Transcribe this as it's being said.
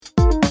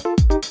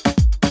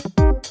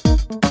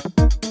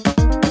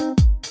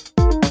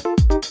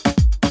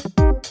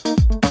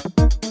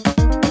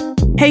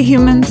Hey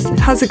humans,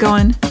 how's it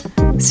going?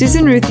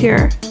 Susan Ruth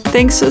here.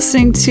 Thanks for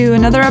listening to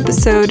another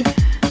episode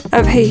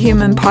of Hey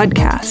Human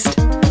Podcast.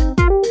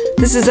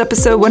 This is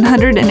episode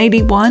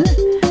 181.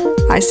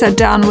 I sat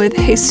down with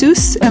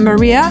Jesus and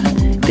Maria.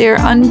 They are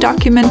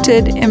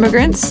undocumented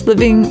immigrants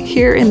living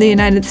here in the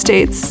United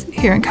States,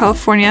 here in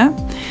California.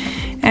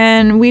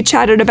 And we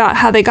chatted about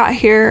how they got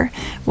here,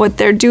 what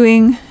they're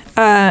doing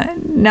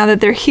now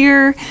that they're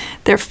here,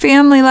 their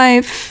family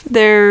life,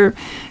 their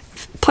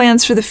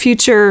plans for the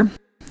future.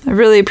 I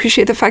really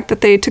appreciate the fact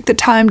that they took the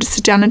time to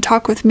sit down and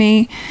talk with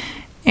me,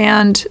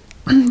 and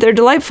they're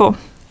delightful.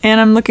 And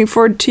I'm looking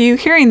forward to you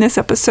hearing this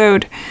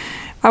episode.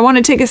 I want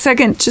to take a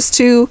second just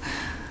to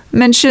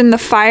mention the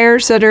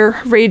fires that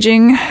are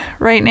raging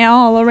right now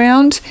all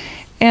around,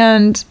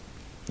 and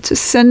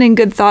just sending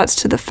good thoughts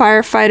to the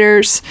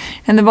firefighters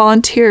and the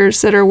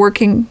volunteers that are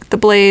working the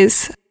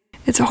blaze.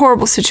 It's a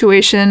horrible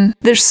situation.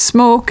 There's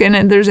smoke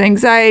and there's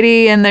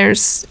anxiety and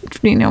there's,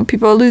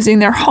 people are losing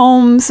their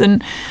homes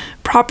and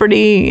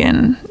property,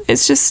 and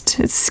it's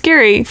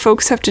scary.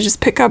 Folks have to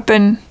just pick up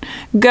and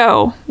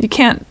go. You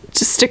can't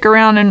just stick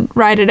around and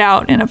ride it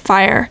out in a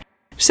fire.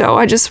 So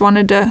I just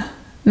wanted to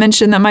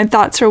mention that my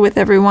thoughts are with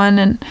everyone,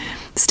 and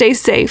stay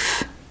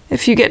safe.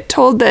 If you get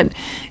told that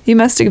you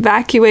must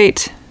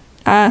evacuate,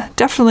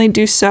 definitely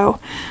do so.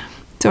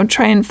 Don't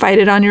try and fight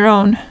it on your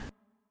own.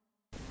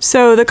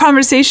 So the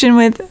conversation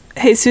with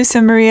Jesus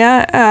and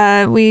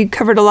Maria, we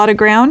covered a lot of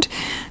ground.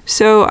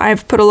 So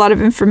I've put a lot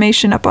of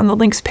information up on the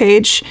links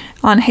page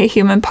on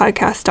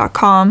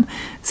heyhumanpodcast.com.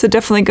 So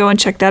definitely go and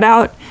check that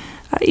out.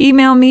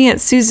 Email me at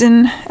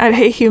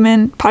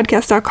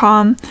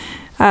susan@heyhumanpodcast.com.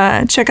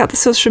 Check out the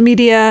social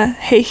media.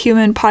 Hey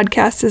Human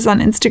Podcast is on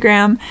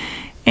Instagram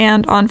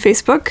and on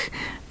Facebook.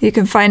 You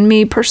can find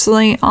me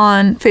personally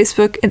on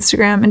Facebook,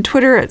 Instagram, and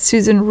Twitter at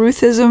Susan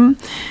Ruthism.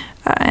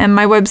 And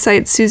my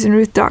website,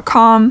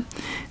 susanruth.com.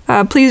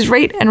 Please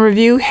rate and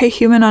review Hey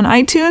Human on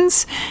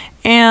iTunes.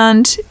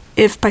 And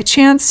if by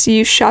chance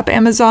you shop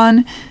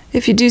Amazon,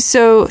 if you do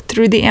so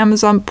through the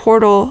Amazon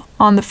portal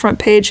on the front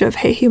page of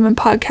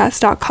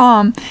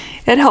heyhumanpodcast.com,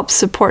 it helps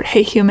support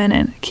Hey Human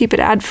and keep it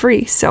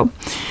ad-free. So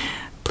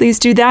please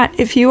do that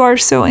if you are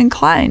so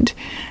inclined.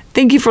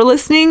 Thank you for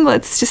listening.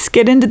 Let's just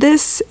get into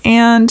this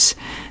and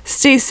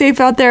stay safe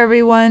out there,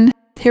 everyone.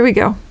 Here we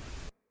go.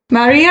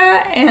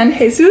 Maria and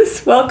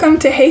Jesus, welcome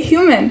to Hey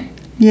Human.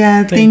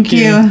 Yeah, thank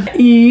you.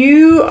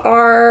 You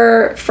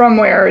are from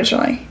where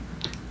originally?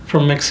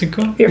 From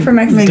Mexico. You're from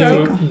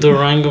Mexico?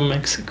 Durango,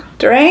 Mexico.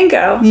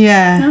 Durango?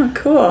 Yeah. Oh,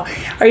 cool.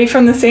 Are you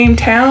from the same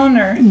town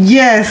or?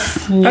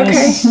 Yes.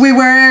 Okay. We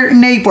were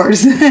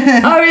neighbors.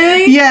 Oh,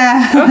 really?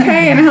 Yeah.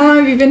 Okay, and how long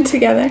have you been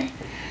together?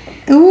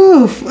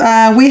 Oof.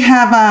 We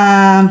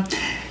have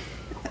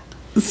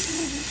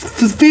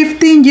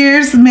 15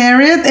 years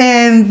married,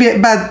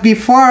 but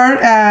before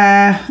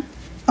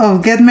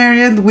get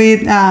married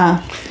with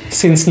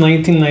Since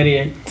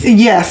 1998.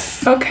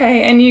 Yes.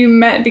 Okay, and you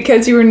met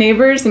because you were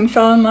neighbors and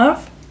fell in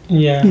love?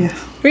 Yeah.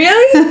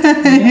 Really?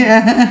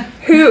 Yeah.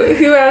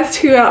 Who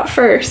asked who out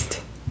first?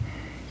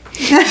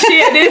 She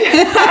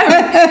did.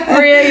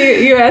 Maria,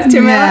 you asked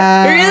him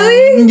out?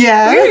 Really?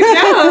 Yeah.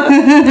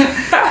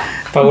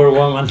 Power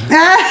woman.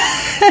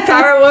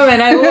 Power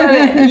woman, I love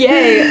it.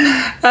 Yay.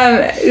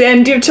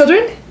 And do you have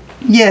children?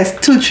 Yes,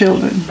 2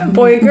 children. A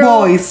boy,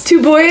 girl? Boys.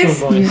 2 boys?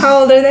 2 boys.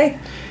 How old are they?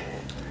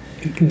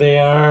 They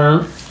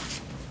are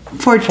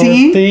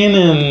 14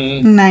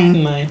 and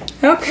 9.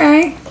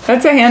 Okay,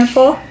 that's a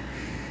handful.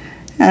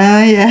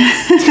 Yeah.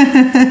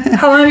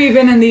 How long have you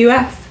been in the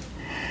U.S.?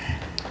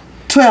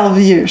 12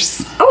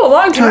 years. Oh, a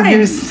long 12 time.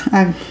 years.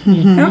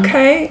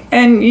 Okay,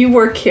 and you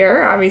work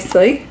here,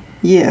 obviously.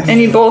 Yes. And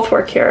you both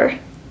work here.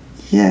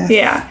 Yes.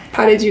 Yeah.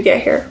 How did you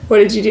get here? What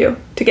did you do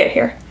to get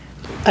here?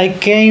 I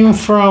came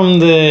from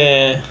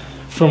the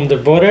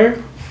border,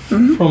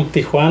 from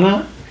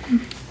Tijuana,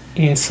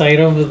 inside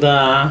of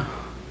the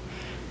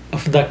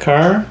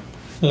car,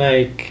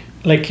 like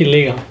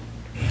illegal.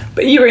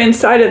 But you were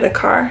inside of the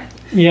car.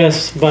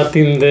 Yes, but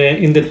in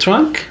the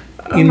trunk,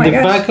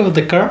 back of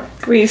the car.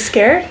 Were you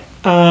scared?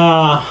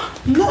 No,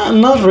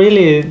 not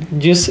really.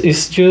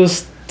 It's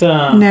just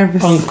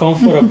nervous.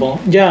 Uncomfortable.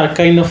 Yeah,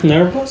 kind of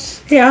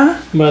nervous. Yeah.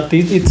 But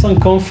it's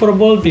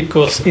uncomfortable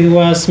because it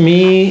was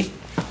me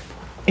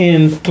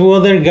and 2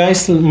 other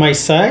guys my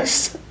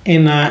size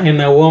and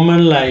a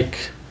woman like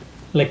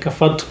a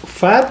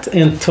fat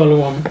and tall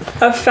woman.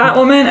 A fat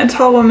woman, a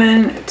tall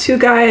woman, 2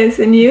 guys,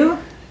 and you?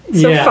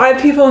 So yeah. 5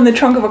 people in the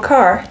trunk of a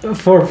car.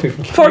 4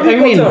 people. 4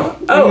 people.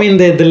 I mean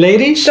the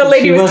lady. The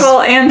lady was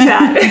tall and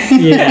fat.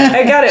 Yeah.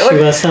 I got it. She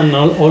was an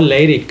old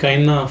lady,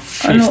 kind of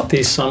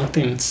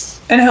 50-somethings.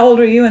 And how old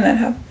were you when that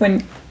happened?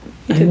 When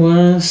I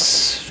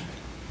was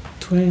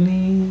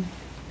 20.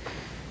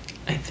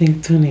 I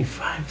think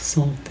 25,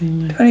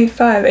 something like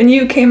 25. And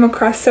you came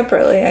across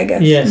separately, I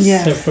guess. Yes,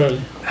 Yes.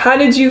 separately. How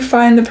did you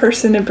find the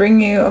person to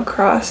bring you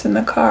across in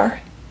the car?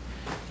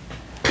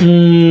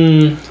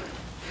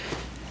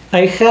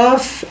 I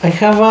have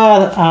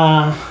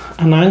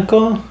an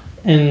uncle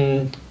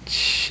and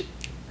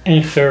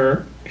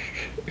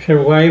her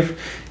her wife,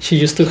 she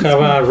used to have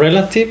a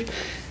relative,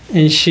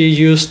 and she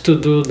used to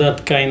do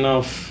that kind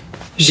of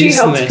She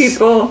helps business.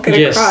 people get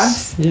Yes, across.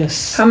 yes.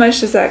 How much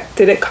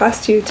did it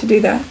cost you to do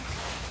that?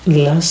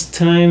 Last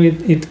time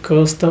it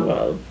cost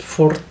about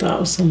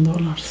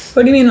 $4,000.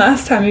 What do you mean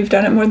last time? You've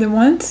done it more than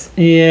once?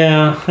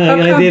 Yeah, How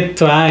I come? did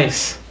twice.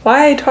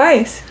 Why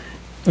twice?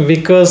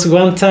 Because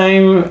one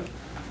time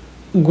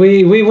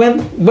we went,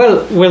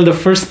 well the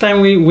first time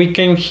we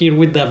came here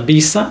with the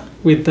visa,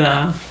 with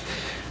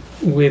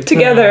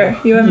Together,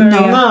 you and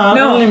Maria?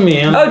 No, only me.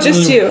 Oh,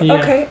 just Only- you. yeah.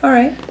 Okay, all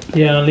right.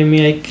 Yeah, only me.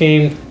 I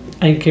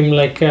came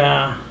like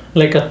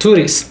a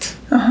tourist.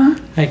 Uh-huh.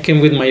 I came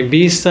with my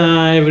visa,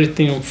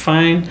 everything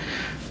fine,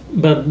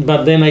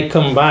 but then I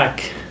come back.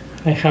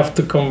 I have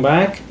to come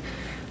back.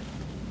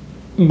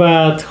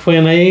 But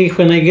when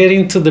I get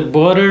into the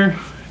border,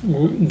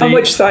 On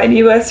which side,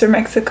 U.S. or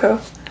Mexico?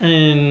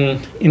 and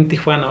in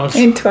Tijuana also.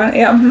 In Tijuana,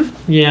 yeah. Mhm.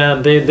 Yeah,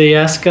 they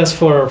ask us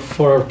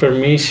for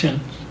permission,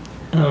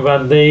 but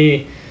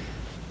they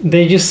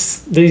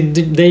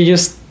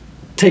just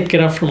take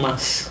it off from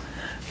us.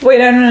 Wait,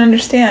 I don't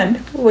understand.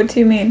 What do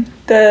you mean?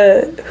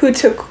 Who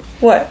took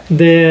what?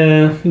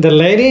 The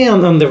lady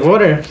on the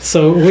border. So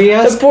we The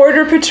asked.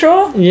 Border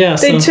Patrol? Yeah.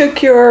 They so, took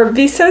your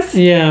visas?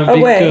 yeah,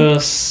 away.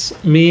 because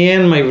me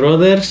and my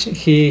brother,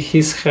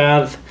 he's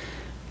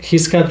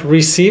got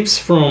receipts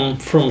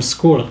from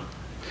school.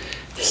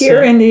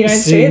 Here in the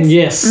United States?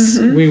 Yes,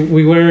 Mhm.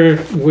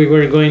 we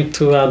were going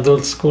to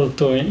adult school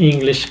to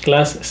English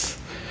classes,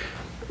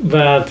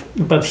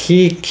 but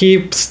he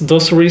keeps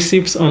those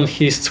receipts on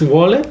his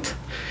wallet.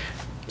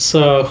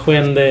 So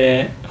when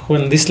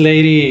this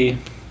lady,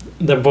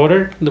 the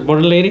border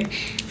lady,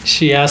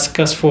 she asked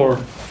us for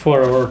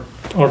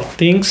our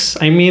things.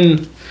 I mean,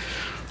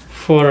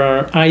 for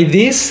our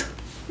IDs,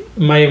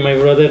 my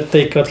brother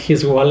take out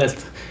his wallet,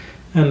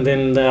 and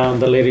then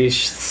the lady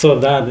saw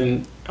that and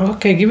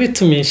okay, give it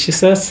to me, she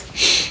says,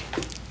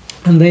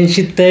 and then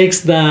she takes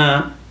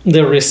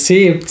the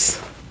receipts,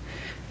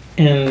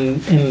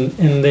 and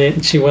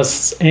then she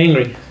was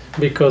angry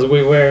because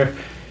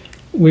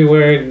we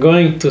were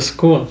going to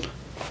school.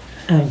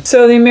 And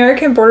So the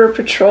American Border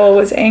Patrol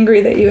was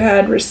angry that you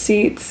had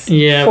receipts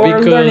Yeah, for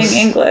because- learning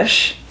English.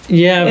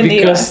 yeah, In the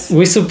because US.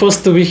 we're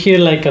supposed to be here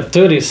like a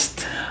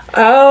tourist.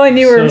 Oh, and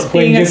you were So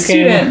when being a you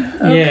student.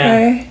 can- yeah.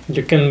 Okay.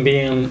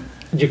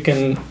 You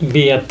can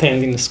be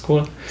attending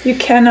school. You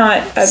cannot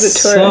as a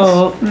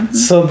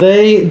tourist. So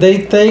they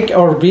take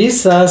our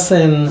visas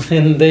and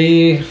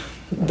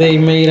they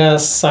made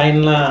us sign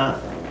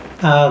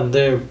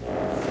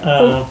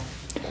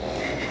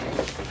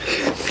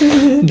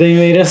they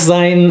made us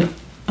sign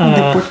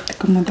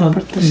Como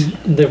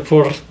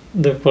deportación.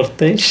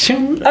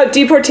 deportation. Oh,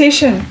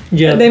 deportation.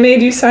 Yeah. They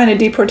made you sign a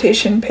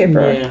deportation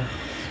paper. Yeah.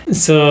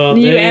 So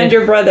You and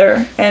your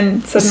brother,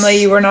 and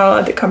suddenly you were not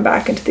allowed to come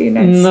back into the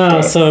United no,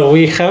 States. so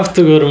we have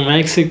to go to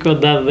Mexico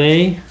that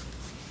day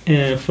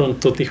from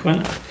to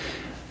Tijuana,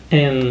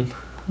 and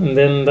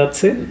then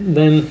that's it.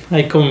 Then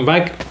I come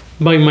back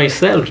by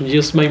myself,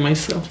 just by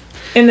myself,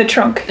 In the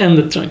trunk. and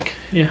the trunk.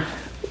 Yeah.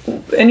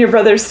 And your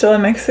brother's still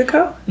in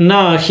Mexico?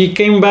 No, he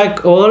came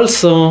back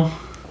also,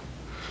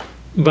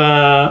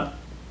 but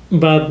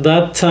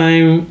that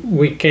time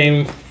we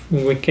came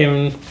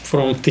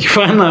from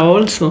Tijuana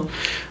also,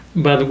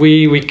 but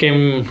we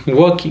came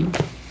walking,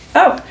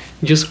 Oh.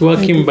 just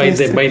walking by Yes.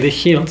 the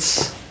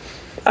hills.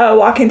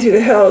 Walking through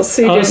the hills.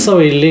 So you Also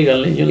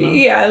illegally, you know. didn't.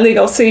 Yeah,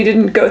 illegal. So you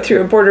didn't go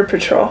through a border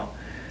patrol.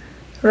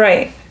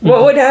 Right. What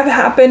Mm-hmm. would have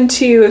happened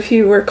to you if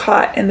you were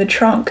caught in the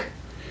trunk?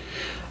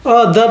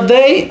 Oh, that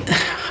day,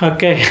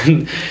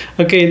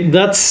 okay,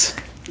 that's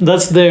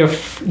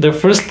the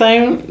first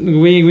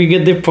time we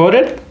get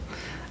deported.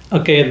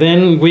 Okay,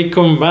 then we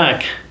come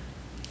back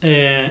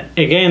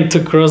again to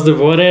cross the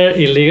border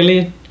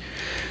illegally,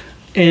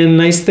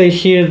 and I stay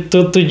here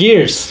 2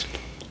 years,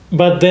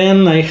 but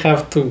then I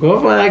have to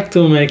go back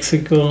to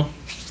Mexico,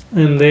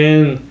 and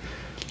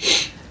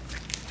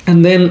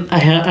then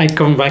I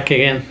come back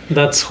again.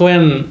 That's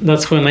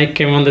when I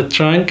came on the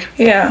trunk.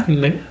 Yeah.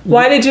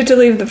 Why did you have to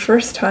leave the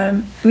first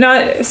time?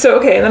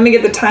 Okay, let me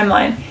get the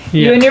timeline.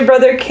 You Yeah. and your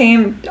brother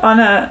came on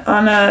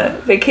a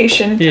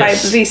vacation type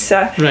Yes.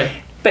 visa, Right.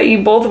 but you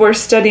both were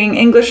studying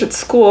English at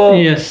school.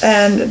 Yes.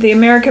 And the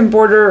American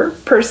border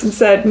person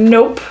said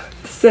nope,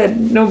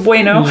 said no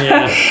bueno,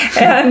 Yeah.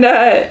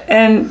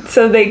 and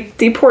so they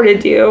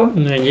deported you.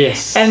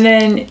 Yes. And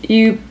then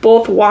you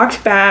both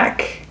walked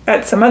back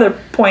at some other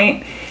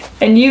point,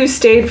 and you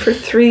stayed for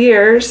 3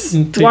 years.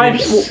 3 Why?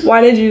 years.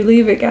 Why did you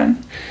leave again?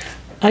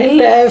 I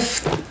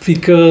left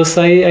because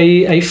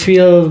I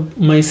feel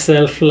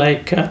myself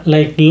like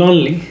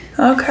lonely,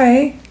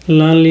 Okay.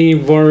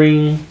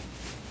 boring,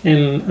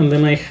 and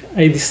then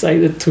I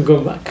decided to go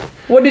back.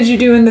 What did you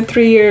do in the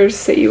 3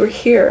 years that you were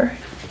here?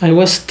 I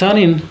was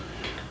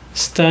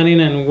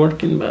studying and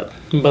working,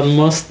 but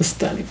most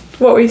studying.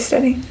 What were you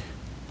studying?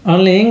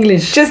 Only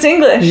English. Just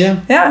English. Yeah.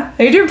 Yeah.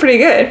 You're doing pretty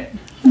good.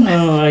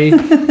 Oh,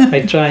 I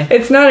try.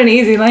 It's not an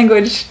easy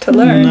language to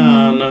learn.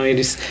 No, it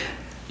is.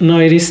 No,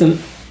 it isn't.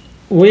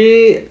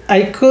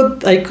 I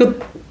could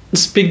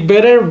speak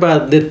better,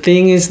 but the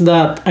thing is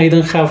that I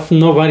don't have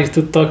nobody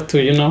to talk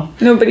to, you know.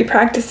 Nobody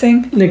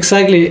practicing?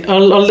 Exactly.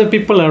 All the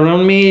people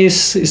around me is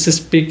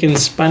speaking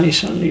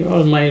Spanish only.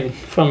 All my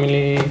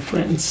family,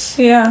 friends,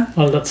 Yeah.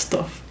 all that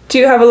stuff. Do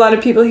you have a lot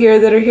of people here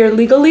that are here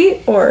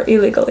legally or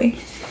illegally?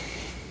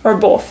 Or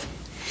both?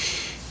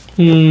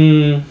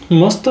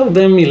 Most of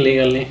them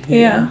illegally.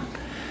 Yeah.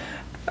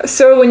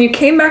 So when you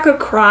came back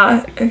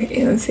across,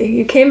 okay, let's see,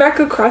 you came back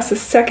across the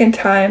second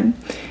time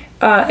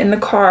in the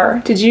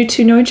car. Did you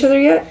two know each other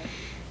yet?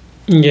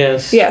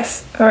 Yes.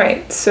 Yes. All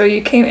right. So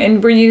you came,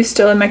 and were you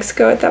still in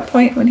Mexico at that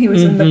point when he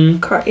was in the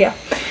car? Yeah.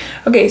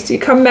 Okay. So you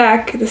come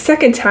back the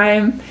second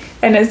time,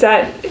 and is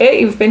that it?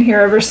 You've been here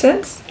ever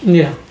since?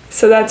 Yeah.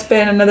 So that's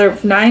been another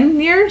 9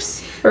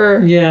 years,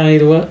 or? Yeah,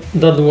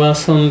 that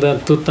was on the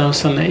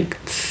 2008.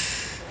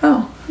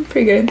 Oh,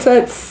 pretty good. So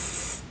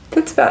that's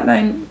about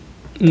 10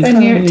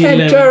 years,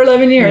 10 or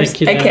 11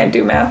 years. Like I can't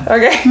do math.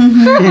 Okay.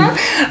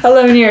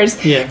 11 years.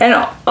 Yeah. And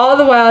all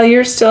the while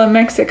you're still in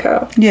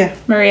Mexico. Yeah.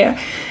 Maria.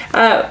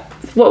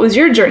 What was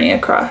your journey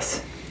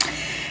across?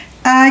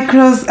 I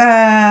crossed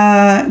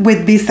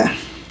with visa.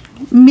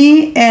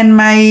 Me and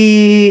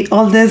my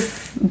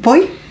oldest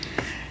boy,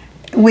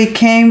 we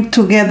came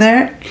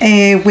together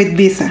with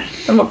visa.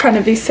 And what kind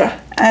of visa?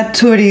 A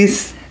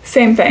tourist.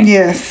 Same thing.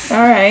 Yes. All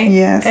right.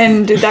 Yes.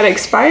 And did that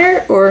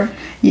expire, or?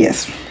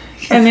 Yes.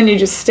 And then you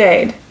just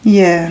stayed.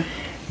 Yeah.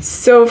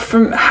 So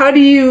how do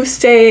you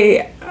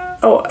stay?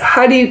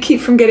 How do you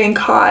keep from getting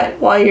caught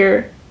while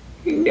you're?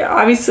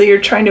 Obviously, you're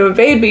trying to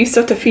evade, but you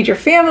still have to feed your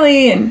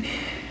family. And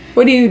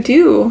what do you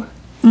do?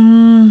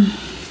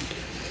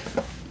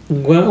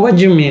 What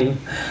do you mean?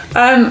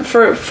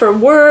 For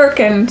work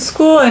and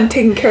school and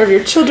taking care of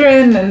your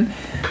children and.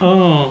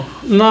 Oh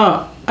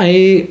no!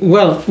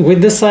 We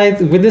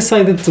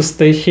decided to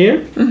stay here.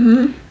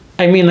 Mm-hmm.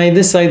 I mean, I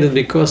decided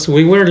because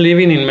we were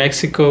living in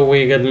Mexico.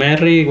 We got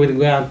married. We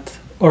got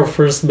our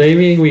first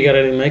baby. We got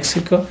it in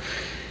Mexico.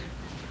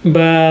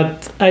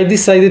 But I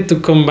decided to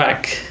come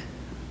back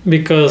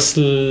because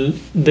the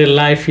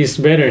life is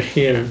better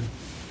here.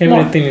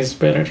 Everything is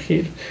better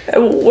here.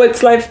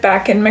 What's life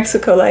back in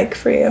Mexico like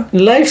for you?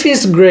 Life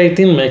is great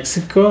in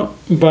Mexico,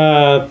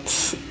 but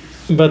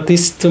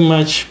it's too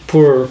much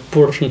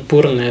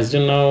poorness.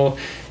 You know,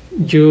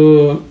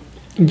 you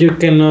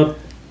cannot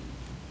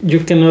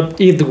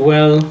eat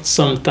well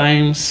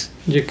sometimes.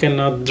 You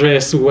cannot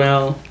dress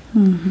well.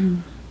 Mm-hmm.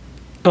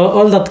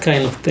 All that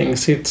kind of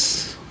things.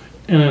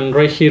 And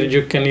right here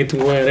you can eat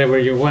wherever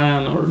you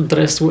want or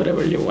dress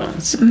wherever you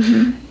want.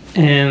 Mm-hmm.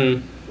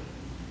 And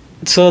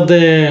so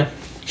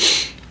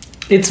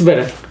it's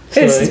better.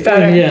 It's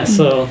better. Yeah.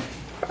 So.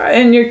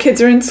 And your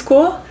kids are in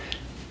school?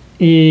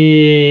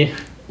 Here?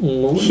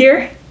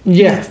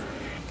 Yeah.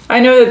 I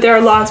know that there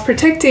are laws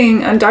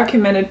protecting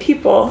undocumented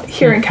people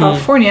here in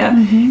California.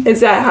 Mm-hmm.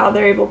 Is that how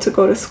they're able to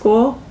go to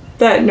school?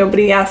 That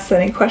nobody asks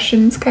any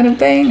questions kind of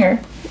thing,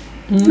 or?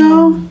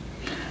 No.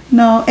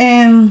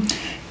 And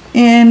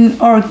in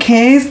our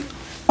case,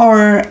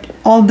 our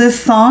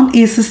oldest son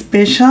is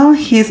special.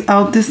 He's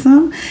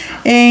autism,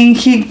 and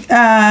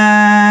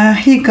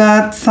he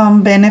got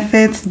some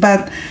benefits,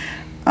 but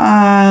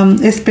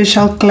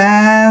special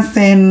class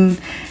and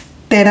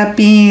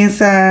therapies,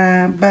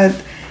 but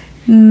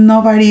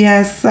nobody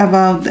asks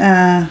about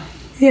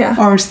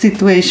our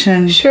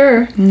situation.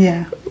 Sure.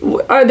 Yeah.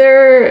 Are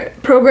there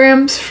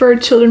programs for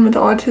children with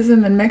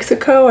autism in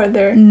Mexico? Are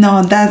there?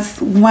 No,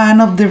 that's one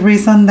of the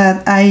reasons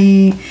that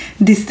I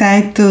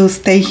decided to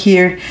stay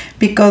here,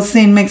 because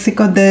in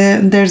Mexico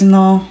there's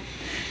no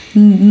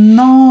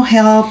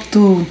help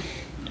to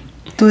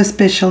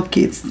special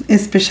kids,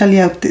 especially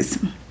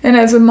autism. And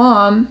as a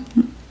mom,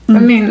 I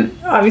mean,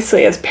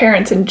 obviously as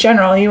parents in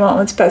general, you want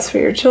what's best for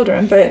your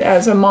children, but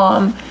as a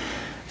mom,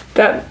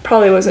 that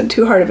probably wasn't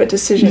too hard of a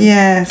decision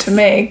to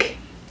make.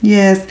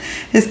 Yes,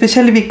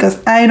 especially because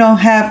I don't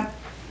have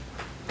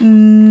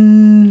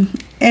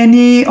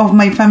any of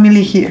my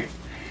family here.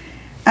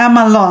 I'm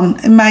alone.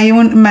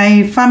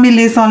 My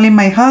family is only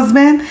my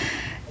husband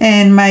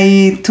and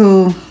my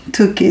two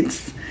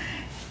kids.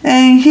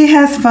 And he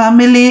has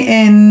family,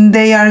 and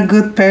they are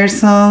good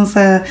persons.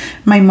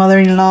 My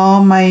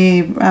mother-in-law,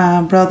 my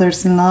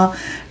brothers-in-law,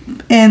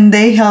 and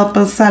they help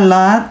us a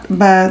lot.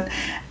 But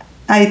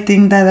I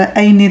think that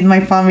I need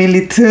my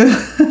family too.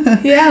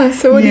 Yeah.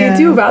 So what do you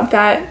do about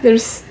that?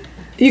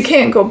 You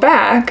can't go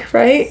back,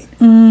 right?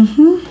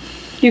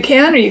 Mm-hmm. You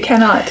can or you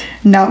cannot?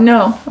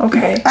 No.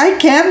 Okay. I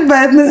can,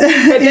 but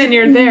then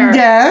you're there.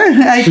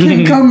 Yeah, I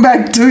can come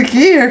back to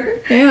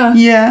here. Yeah.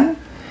 Yeah.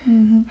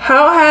 Mm-hmm.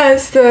 How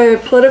has the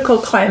political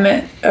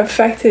climate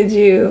affected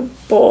you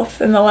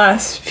both in the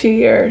last few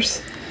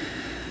years?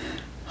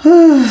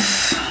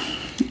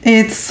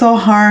 It's so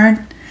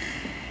hard,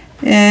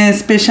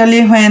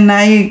 especially when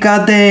I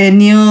got the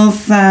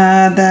news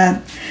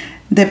that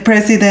the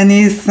president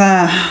is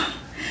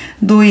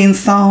doing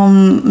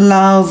some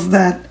laws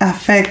that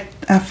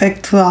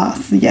affect to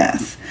us.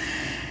 Yes,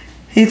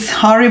 it's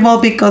horrible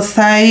because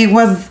I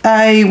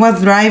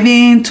was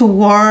driving to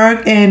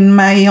work, and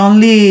my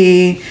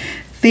only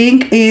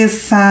thing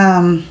is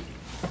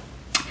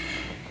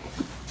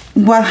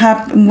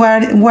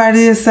what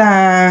is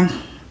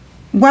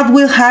what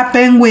will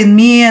happen with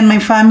me and my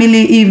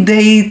family if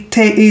they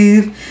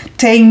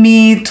take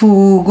me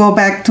to go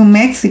back to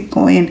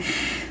Mexico. And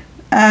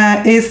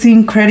it's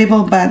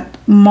incredible, but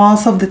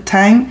most of the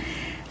time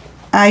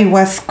I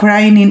was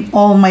crying in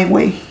all my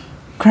way,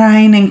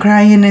 crying and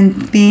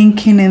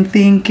thinking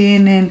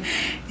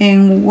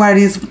and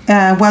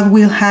what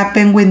will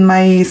happen with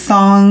my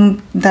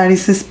song that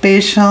is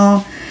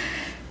special.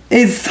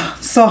 It's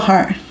so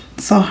hard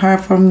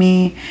for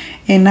me,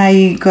 and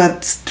I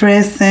got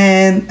stressed.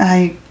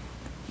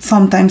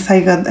 Sometimes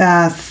I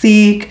got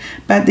sick,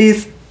 but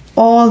it's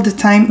all the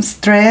time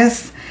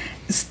stress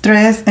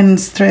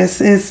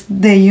is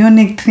the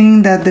unique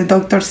thing that the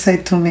doctor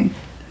said to me.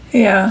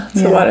 Yeah,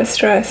 it's a lot of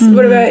stress.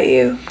 What about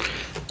you?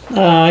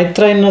 I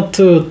try not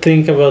to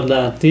think about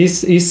that.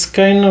 It's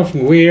kind of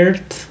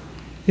weird.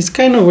 It's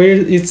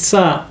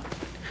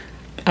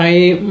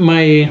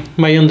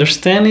my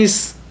understanding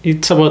is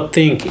it's about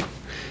thinking.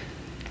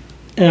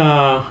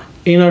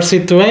 In our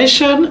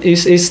situation,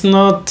 it's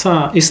not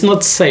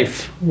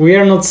safe. We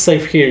are not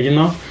safe here, you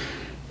know.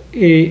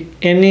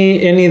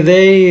 Any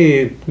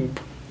day,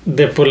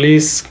 the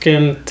police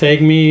can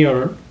take me,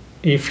 or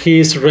if he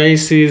is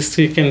racist,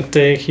 he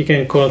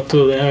can call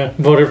to the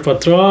border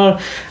patrol,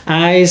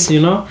 ICE,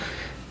 you know,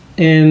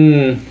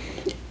 and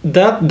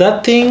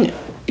that thing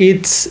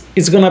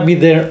it's gonna be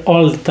there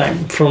all the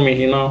time for me,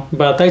 you know.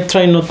 But I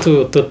try not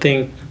to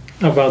think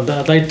about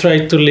that. I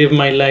try to live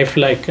my life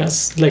like a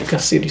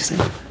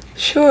citizen.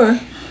 Sure.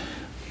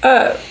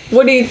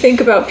 What do you think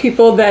about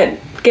people that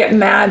get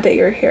mad that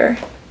you're here?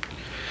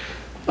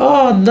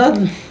 Oh,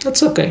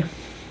 that's okay.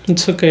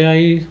 It's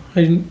okay.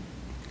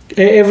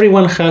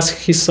 Everyone has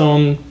his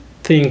own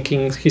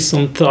thinking, his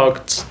own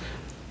thoughts.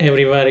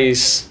 Everybody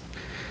is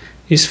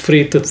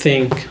free to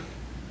think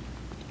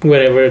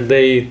wherever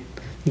they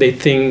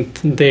think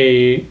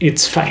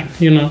it's fine,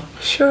 you know.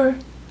 Sure.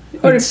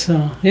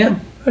 Yeah.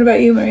 What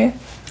about you, Maria?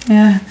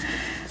 Yeah,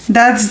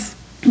 that's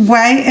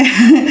why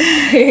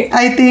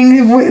I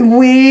think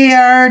we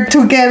are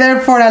together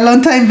for a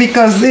long time,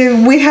 because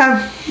we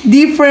have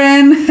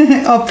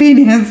different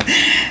opinions.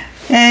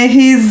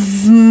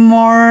 He's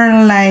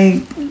more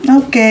like,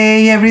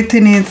 okay,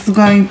 everything is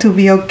going to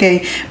be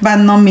okay, but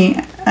not me.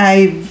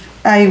 I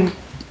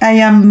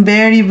am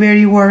very,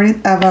 very worried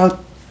about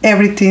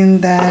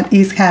everything that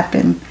is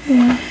happening.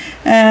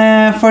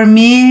 Yeah. For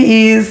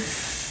me, is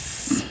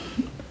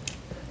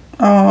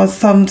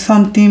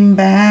something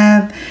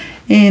bad,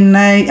 and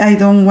I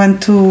don't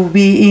want to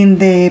be in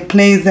the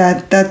place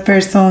that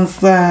person's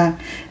got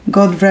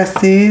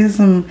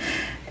racism.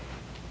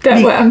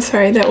 What? I'm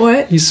sorry, that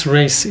what? He's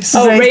racist.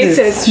 Oh,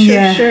 racist.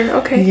 Sure,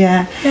 okay.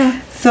 Yeah.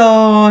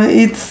 So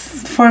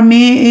it's, for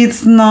me,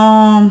 it's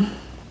not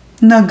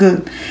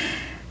good,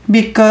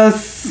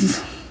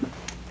 because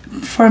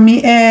for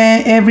me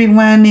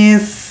everyone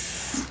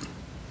is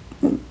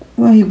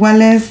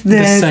iguales,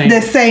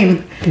 the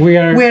same.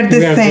 We're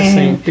the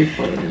same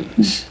people.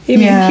 You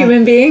mean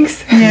human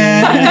beings?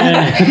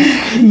 Yeah.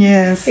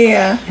 Yes.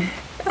 Yeah.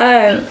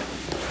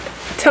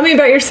 Tell me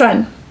about your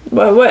son.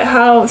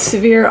 How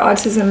severe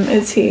autism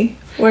is he?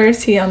 Where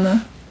is he on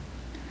the?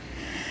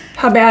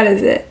 How bad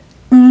is it?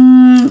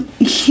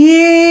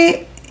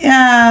 He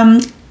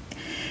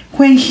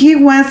when he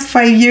was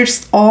 5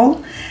 years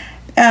old,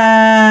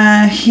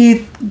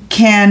 he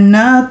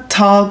cannot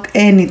talk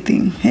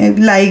anything,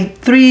 like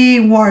 3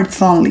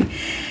 words only.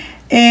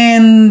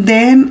 And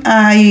then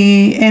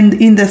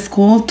in the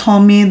school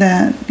told me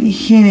that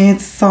he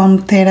needs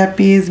some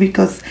therapies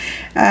because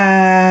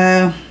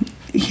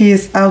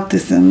his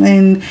autism,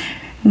 and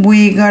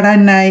we got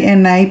an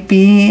IP,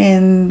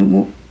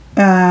 and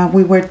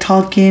we were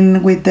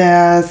talking with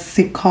the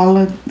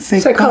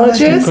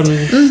psychologist,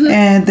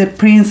 and the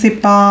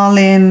principal,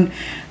 and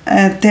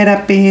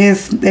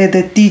therapist,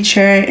 the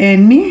teacher,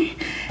 and me,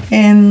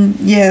 and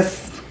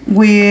yes,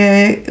 we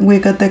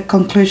got the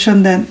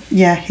conclusion that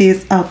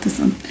he's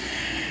autism.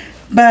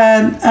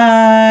 But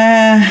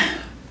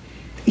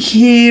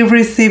he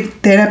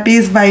received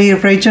therapies by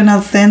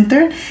regional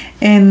center,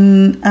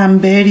 and I'm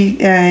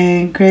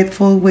very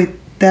grateful with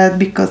that,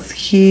 because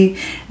he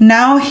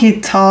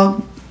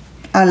talks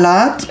a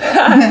lot.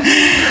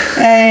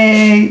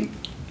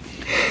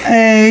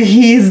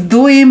 He's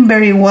doing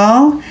very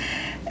well,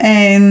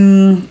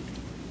 and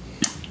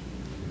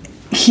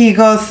he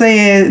goes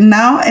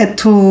now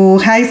to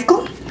high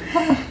school,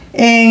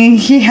 and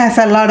he has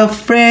a lot of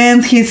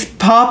friends. He's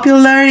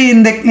popular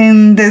in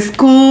the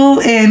school,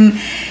 and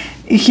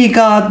he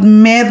got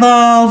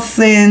medals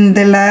in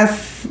the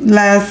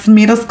last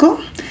middle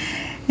school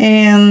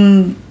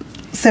and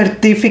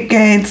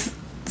certificates.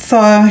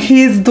 So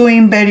he's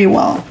doing very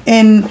well,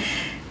 and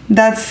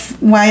that's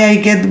why I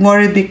get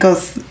worried,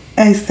 because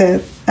I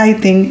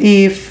think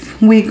if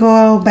we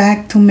go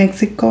back to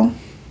Mexico,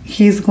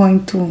 he's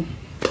going to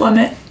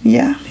plummet.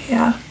 Yeah,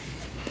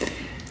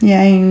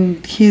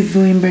 and he's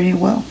doing very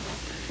well.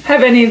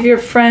 Have any of your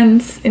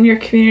friends in your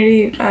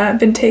community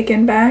been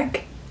taken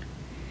back?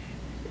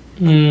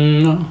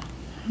 No.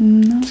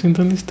 ¿Sí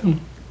entendiste?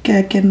 que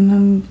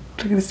han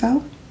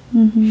regresado.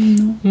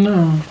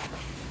 No.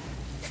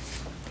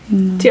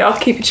 Do y'all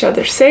keep each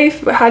other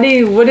safe?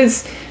 What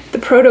is the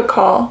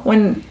protocol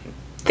when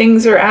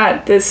things are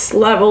at this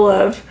level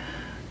of,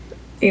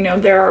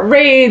 there are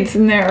raids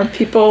and there are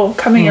people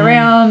coming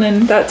around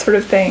and that sort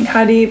of thing?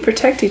 How do you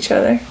protect each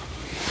other?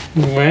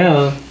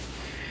 Well,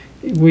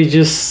 we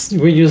just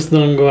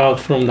don't go out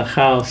from the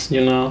house,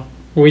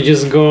 We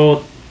just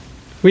go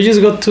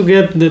to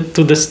get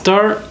to the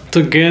store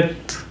to get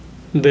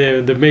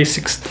the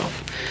basic stuff.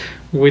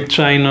 We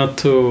try not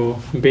to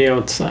be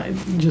outside,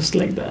 just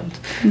like that.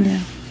 Yeah.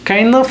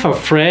 Kind of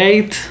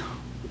afraid,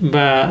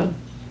 but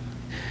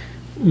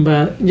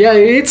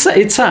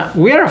yeah,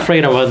 we are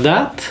afraid about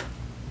that,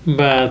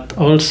 but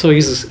also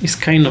it's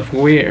kind of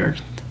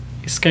weird.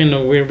 It's kind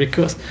of weird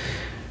because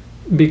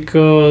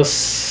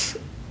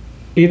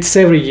it's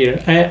every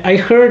year. I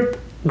heard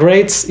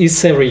raids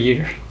is every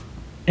year.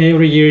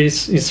 Every year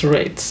is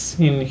raids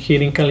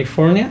here in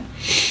California.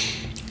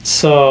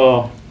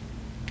 So,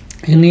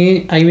 I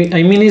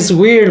mean it's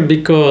weird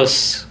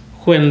because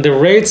when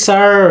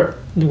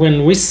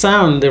we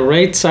sound the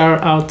raids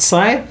are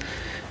outside,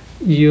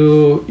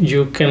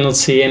 you cannot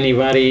see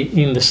anybody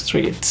in the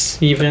streets.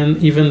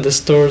 Even the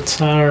stores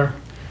are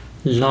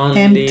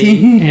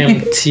lonely,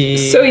 empty.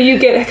 So you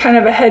get kind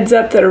of a heads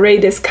up that a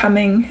raid is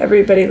coming.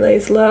 Everybody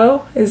lays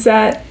low. Is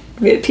that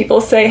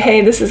people say,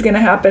 "Hey, this is going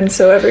to happen,"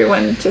 so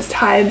everyone just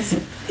hides?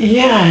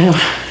 Yeah,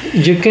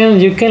 you can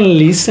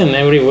listen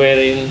everywhere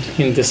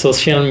in the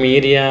social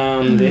media,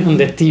 on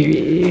the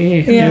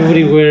TV,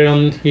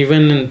 everywhere,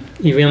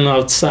 even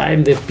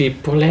outside. The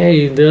people,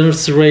 hey,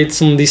 there's raids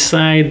on this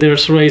side,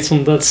 there's raids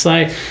on that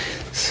side.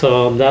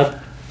 So that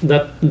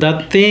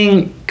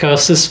thing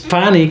causes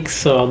panic.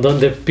 So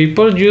the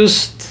people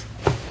just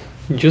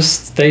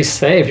stay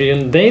safe.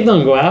 They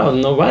don't go out.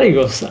 Nobody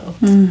goes out.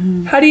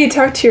 Mm-hmm. How do you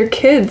talk to your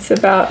kids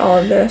about all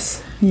of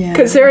this? Yeah.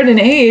 Because they're at an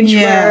age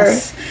where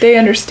they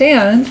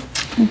understand.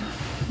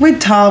 We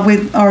talk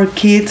with our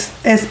kids,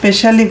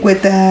 especially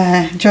with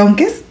the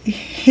youngest.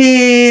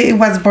 He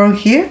was born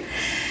here,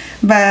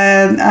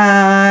 but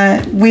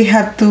we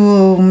have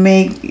to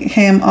make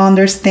him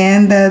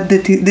understand that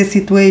the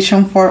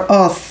situation for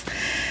us.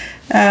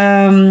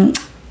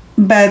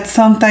 But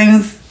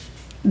sometimes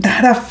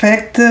that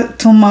affects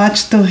too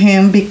much to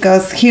him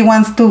because he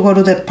wants to go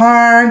to the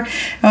park,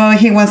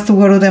 he wants to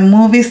go to the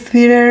movie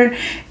theater,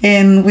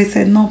 and we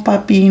said, no,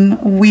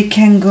 papi, we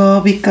can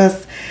go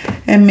because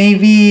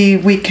maybe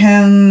we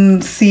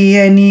can see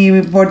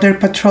any border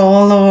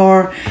patrol,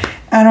 or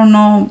I don't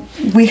know,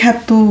 we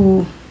have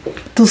to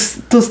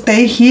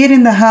stay here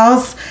in the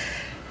house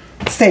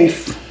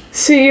safe.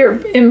 So you're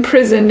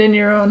imprisoned in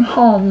your own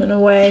home in a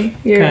way.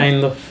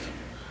 Kind of.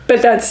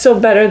 But that's still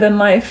better than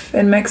life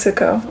in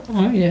Mexico.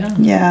 Oh yeah.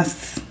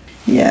 Yes.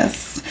 Yeah.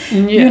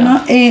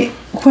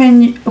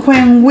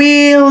 When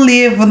we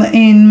live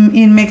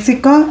in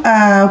Mexico,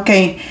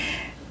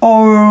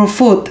 our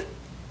food.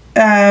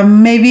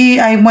 Maybe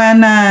I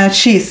want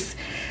cheese.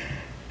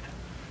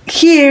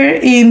 Here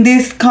in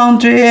this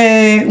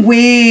country,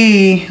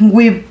 we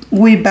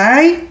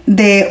buy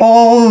the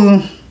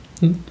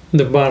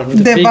big bar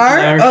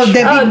of a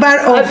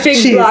big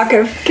cheese. block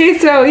of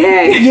queso,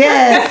 yay!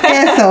 Yes,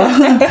 queso.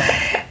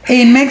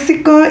 In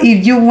Mexico,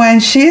 if you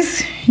want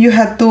cheese, you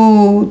have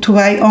to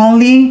buy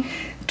only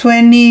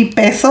 20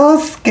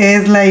 pesos, que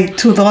is like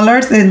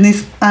 $2, and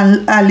it's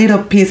a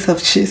little piece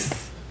of cheese.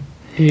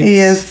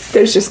 Yes.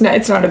 There's just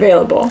it's not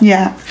available.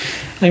 Yeah.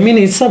 I mean,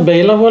 it's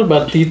available,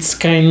 but it's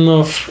kind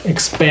of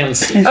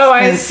expensive. Oh,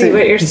 I see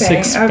what you're saying.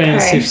 It's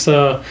expensive. Okay.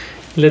 So,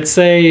 let's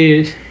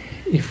say,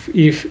 if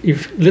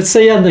let's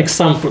say an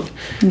example.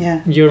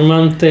 Yeah. Your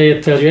mom tell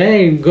you,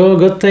 hey,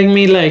 go take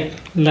me like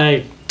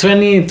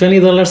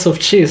 $20 of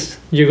cheese.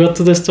 You go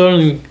to the store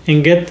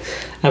and get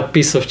a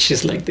piece of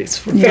cheese like this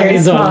for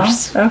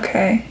 $20. Small.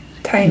 Okay.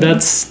 Tiny.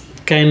 That's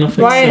kind of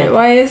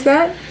why is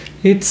that?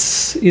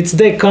 It's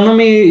the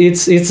economy.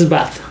 It's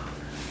bad.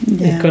 Yeah.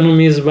 The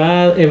economy is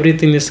bad.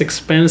 Everything is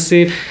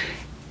expensive,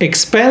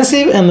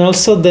 and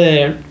also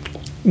the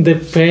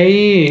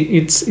pay.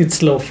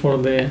 It's low for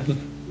the.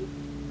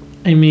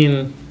 I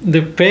mean,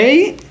 the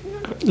pay,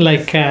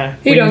 like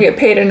you don't get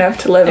paid enough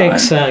to live on.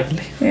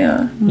 Exactly.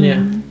 Yeah.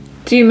 Yeah.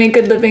 Do you make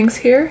good livings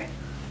here?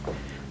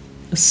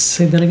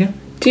 Say that again.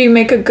 Do you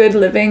make a good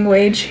living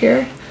wage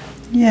here?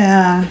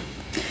 Yeah.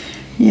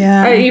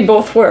 You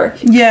both work.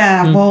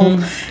 Yeah,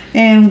 both.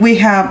 And we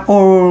have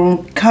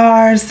our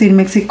cars in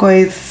Mexico.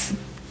 It's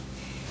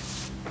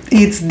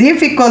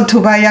difficult to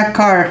buy a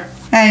car,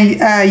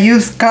 a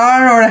used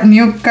car or a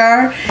new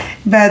car,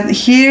 but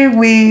here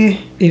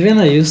even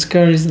a used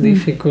car is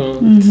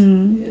difficult.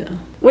 Mm-hmm. Yeah.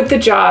 With the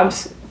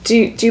jobs, do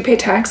you pay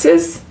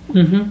taxes?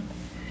 Mm-hmm.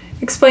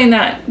 Explain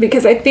that,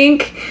 because I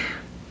think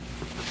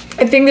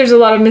there's a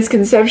lot of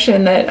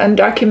misconception that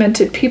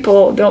undocumented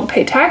people don't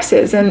pay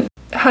taxes, and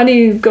how do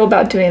you go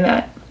about doing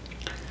that?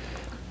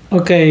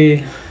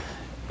 Okay,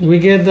 we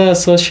get the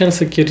social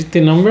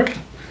security number,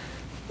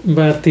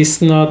 but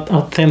it's not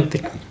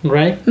authentic,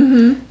 right?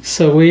 Mm-hmm.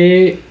 So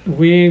we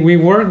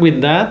work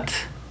with that,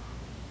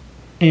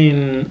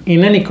 in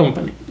any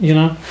company, you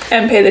know.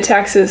 And pay the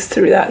taxes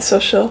through that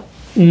social.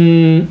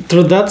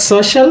 Through that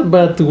social,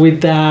 but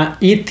with the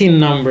ITIN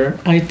number.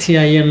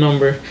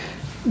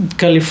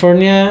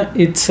 California,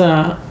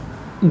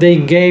 they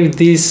gave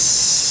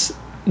this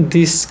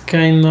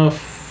kind of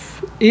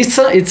it's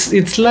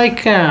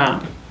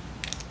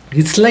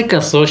like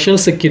a social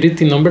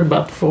security number,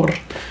 but for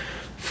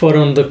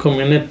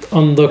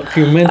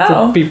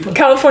undocumented people.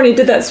 California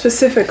did that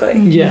specifically.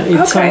 Yeah,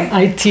 it's an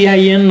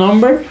ITIN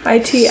number.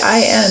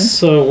 ITIN.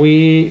 So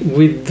we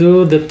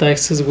do the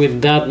taxes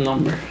with that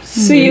number.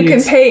 So you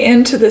can pay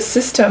into the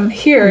system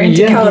here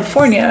into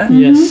California.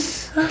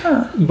 Yes.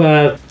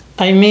 But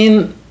I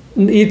mean,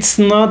 it's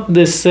not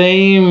the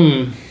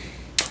same.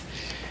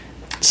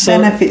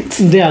 Benefits.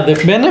 Yeah, the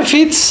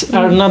benefits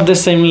are not the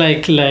same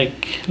like a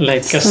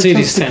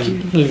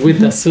citizen with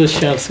the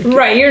social security.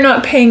 Right, you're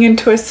not paying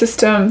into a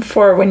system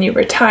for when you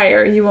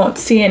retire. You won't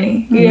see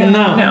any.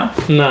 No.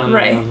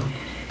 Right. No.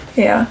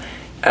 Yeah.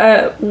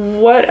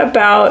 What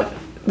about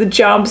the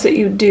jobs that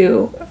you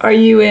do? Are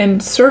you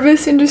in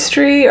service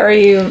industry? Are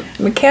you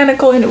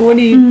mechanical? What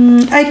do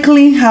you? I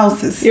clean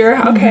houses. You're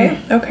okay,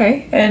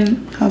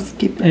 and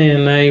housekeeper.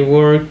 And I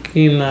work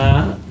in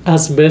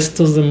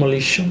asbestos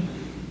demolition.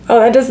 Oh,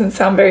 that doesn't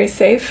sound very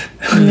safe.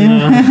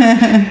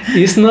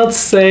 It's not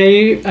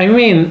safe. I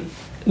mean,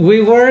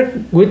 we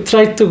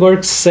try to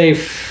work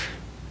safe,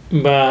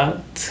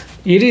 but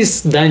it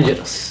is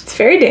dangerous. It's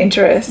very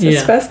dangerous. Yeah.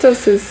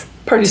 Asbestos is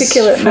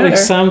particulate matter. For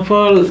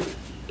example,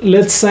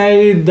 let's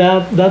say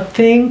that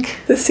thing.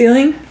 The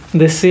ceiling.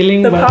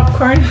 The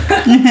popcorn.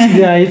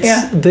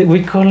 Yeah,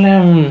 we call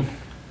him.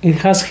 It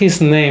has his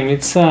name.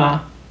 It's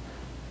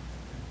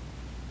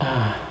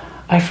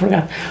I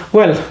forgot.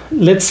 Well,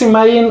 let's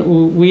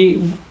imagine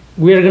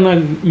we're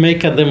gonna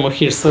make a demo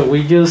here. So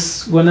we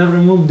just wanna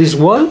remove this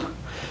wall.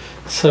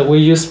 So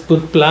we just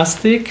put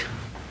plastic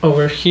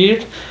over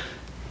here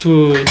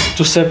to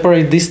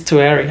separate these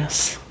two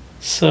areas.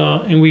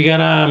 So, and we got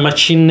a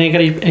machine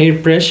negative air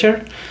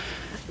pressure,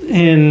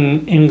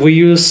 and we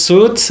use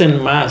suits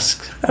and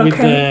masks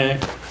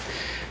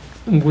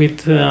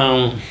with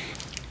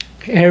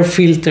air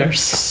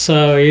filters.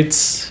 So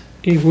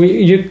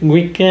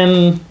we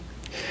can.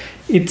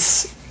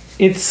 That's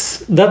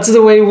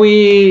the way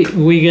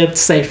we get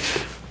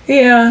safe.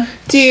 Yeah.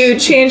 Do you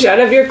change out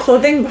of your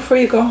clothing before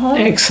you go home?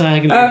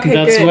 Exactly. Okay,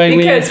 that's good. why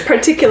because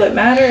particulate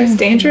matter is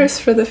dangerous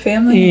for the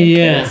family.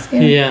 Yeah.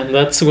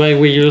 That's why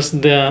we use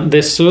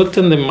the suit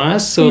and the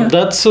mask. So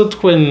that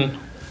suit, when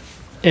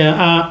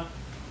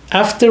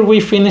after we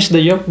finish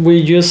the job,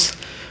 we just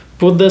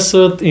put the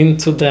suit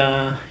into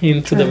the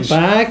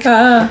bag,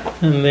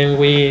 and then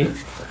we.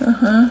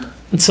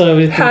 So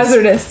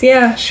hazardous.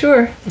 Yeah,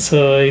 sure.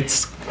 So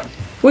it's.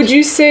 Would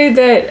you say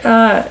that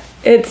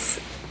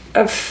it's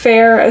a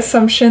fair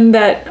assumption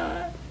that,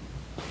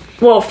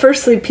 well,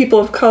 firstly, people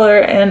of color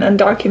and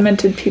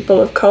undocumented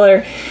people of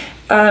color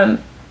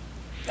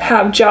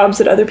have jobs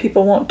that other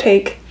people won't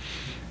take?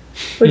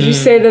 Would you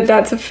say that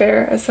that's a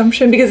fair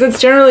assumption? Because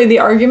that's generally the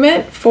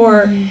argument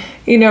for,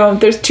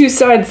 there's two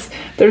sides.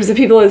 There's the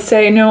people that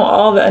say, no,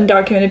 all the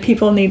undocumented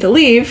people need to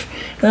leave.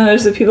 And then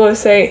there's the people that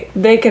say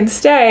they can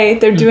stay.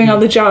 They're doing all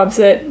the jobs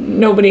that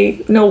no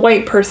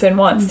white person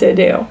wants to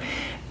do.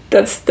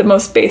 That's the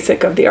most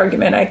basic of the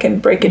argument I can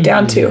break it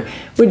down to.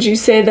 Would you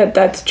say that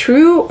that's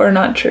true or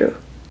not true?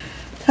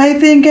 I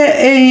think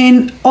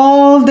in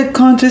all the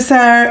countries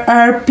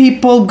are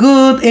people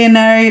good and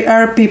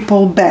are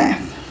people bad.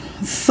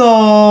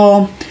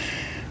 So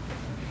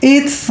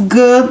it's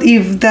good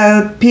if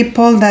the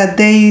people that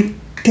they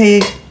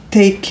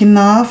take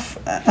enough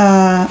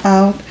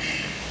out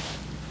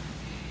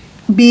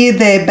be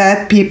the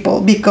bad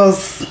people,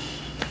 because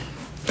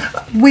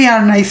we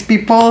are nice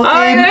people.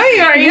 I know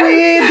you are.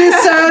 We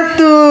deserve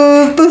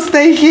to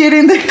stay here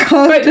in the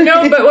country.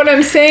 But what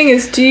I'm saying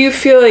is, do you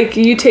feel like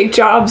you take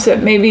jobs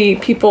that maybe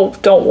people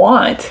don't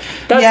want?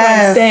 That's what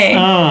I'm saying.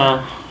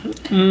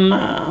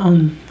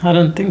 No, I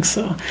don't think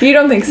so. You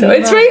don't think so? No.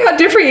 It's funny how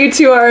different you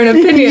two are in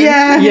opinion.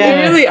 You're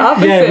really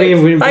opposite.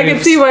 Yeah, I can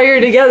see why you're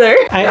together.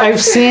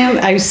 I've seen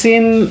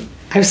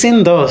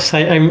those.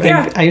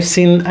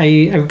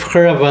 I've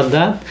heard about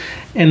that,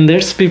 and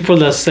there's people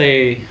that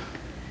say,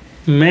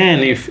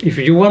 man, if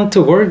you want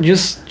to work,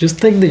 just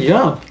take the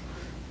job.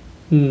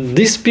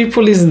 This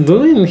people is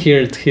doing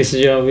here his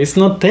job. It's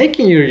not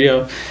taking your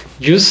job.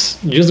 Just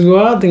go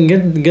out and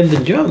get the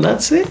job.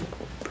 That's it.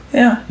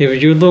 Yeah.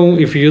 If you don't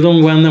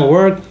want to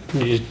work,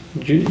 you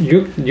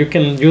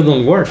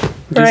don't work.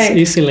 Just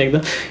easy like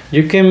that.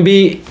 You can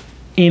be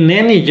in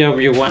any job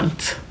you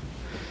want.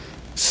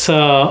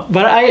 So,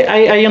 but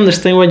I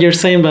understand what you're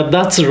saying, but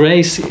that's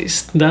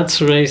racist.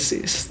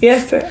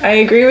 Yes, sir. I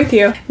agree with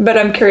you, but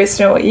I'm curious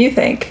to know what you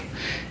think.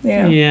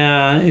 Yeah.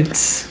 Yeah,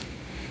 it's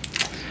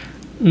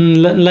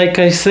like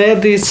I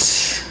said,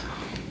 it's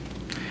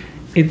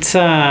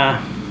how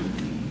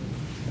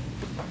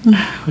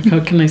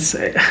can I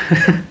say?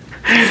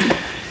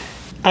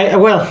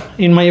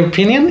 In my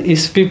opinion,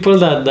 it's people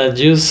that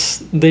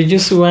just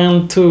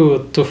want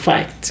to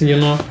fight,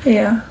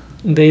 Yeah.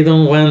 they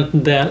don't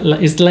want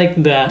it's like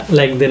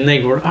the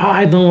neighbor.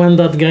 I don't want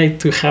that guy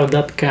to have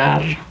that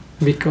car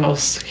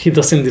because he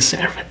doesn't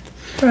deserve it.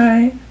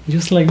 Right.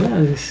 Just like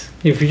that.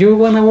 If you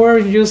want to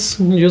work, just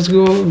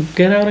go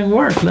get out and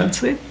work.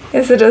 That's it.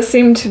 Yes, it does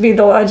seem to be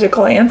the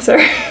logical answer.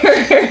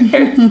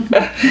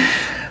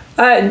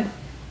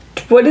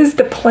 What is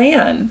the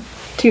plan?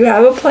 Do you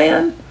have a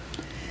plan?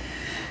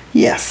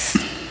 Yes.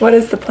 What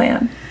is the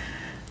plan?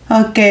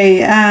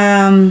 Okay.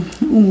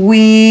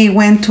 We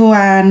went to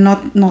a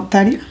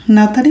notary.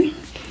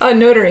 A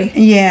notary.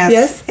 Yes.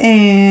 Yes.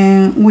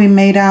 And we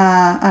made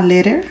a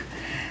letter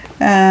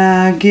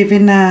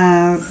giving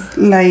us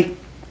like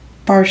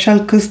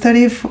partial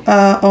custody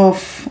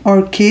of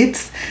our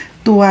kids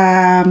to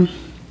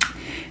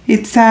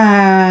it's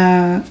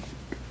a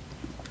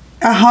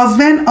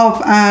husband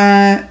of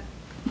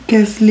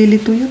 ¿qué es Lili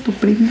tuyo, tu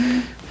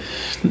prima?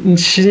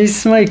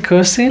 She's my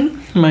cousin,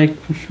 my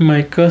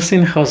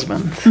cousin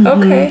husband.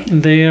 Okay.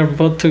 They are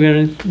both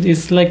together.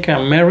 It's like a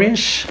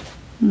marriage,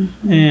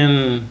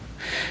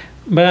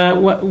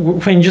 but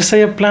when you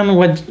say a plan,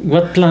 what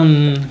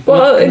plan?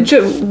 Well,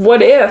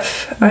 what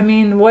if? I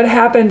mean, what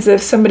happens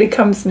if somebody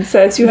comes and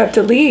says you have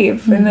to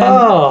leave, and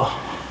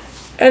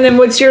then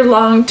what's your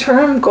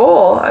long-term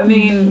goal? I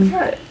mean,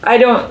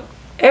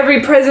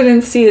 every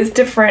presidency is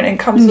different and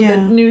comes with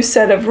a new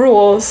set of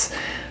rules.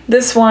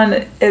 This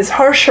one is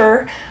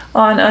harsher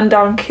on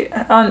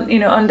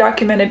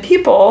undocumented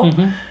people.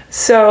 Mm-hmm.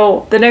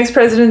 So the next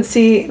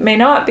presidency may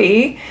not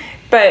be,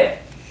 but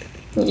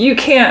you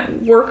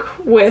can't work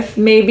with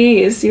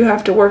maybes. You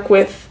have to work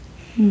with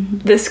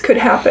this could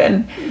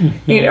happen.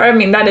 Mm-hmm. I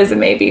mean, that is a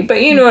maybe,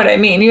 but you know what I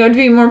mean. You have to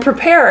be more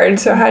prepared.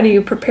 So how do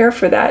you prepare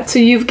for that? So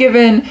you've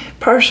given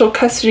partial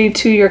custody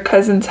to your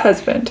cousin's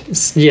husband.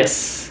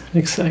 Yes,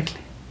 exactly.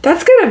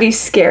 That's gonna be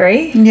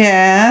scary.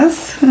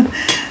 Yes.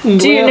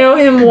 Do you know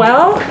him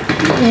well?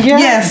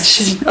 Yes.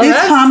 It's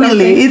that's family.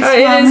 something. It's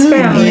It is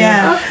family.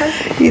 Yeah. Okay.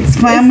 It's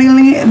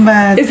family,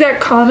 but Is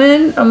that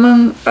common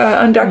among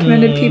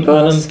undocumented people?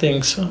 I don't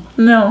think so.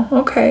 No.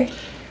 Okay.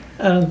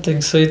 I don't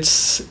think so.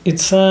 It's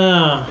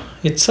a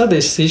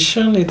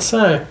decision.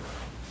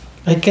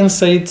 I can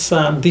say it's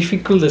a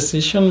difficult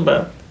decision,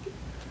 but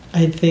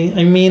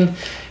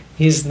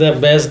it's the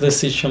best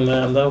decision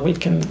that we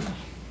can.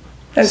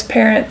 As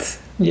parents.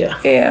 Yeah.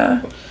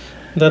 Yeah.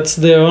 That's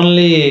the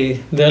only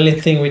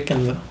thing we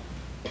can do.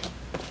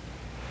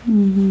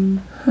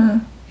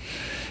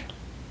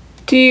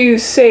 Do you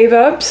save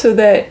up so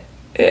that,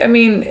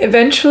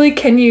 eventually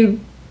can you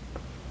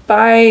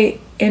buy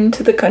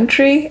into the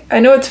country? I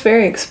know it's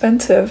very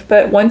expensive,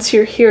 but once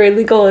you're here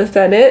illegal, is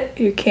that it?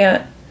 You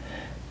can't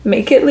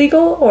make it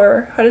legal,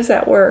 or how does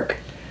that work?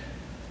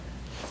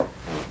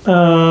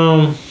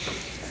 I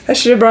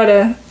should have brought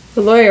a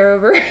lawyer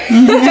over.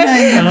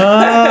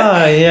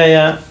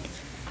 Yeah.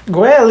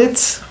 Well,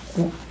 it's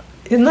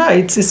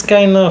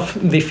kind of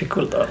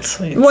difficult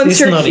also. Once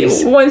it's not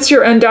easy. Once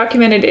you're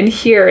undocumented in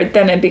here,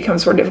 then it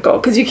becomes more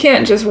difficult because you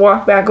can't just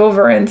walk back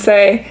over and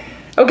say,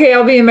 okay,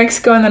 I'll be in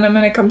Mexico and then I'm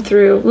going to come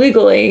through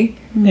legally.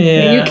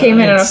 Yeah, you came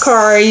in a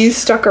car, you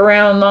stuck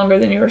around longer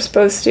than you were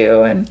supposed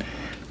to, and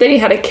then you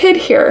had a kid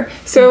here.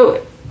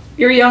 So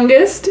your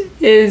youngest,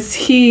 is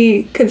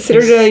he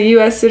considered a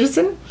U.S.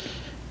 citizen?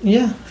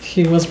 Yeah,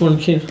 he was born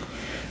here.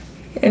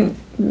 And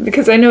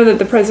because I know that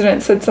the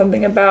president said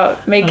something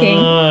about making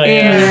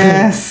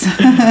yes.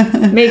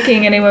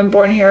 making anyone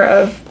born here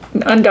of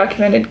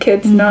undocumented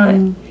kids not.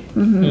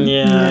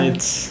 Yeah,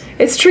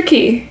 it's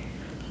tricky.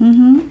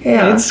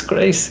 Yeah, it's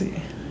crazy.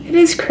 It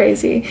is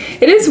crazy.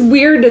 It is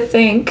weird to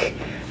think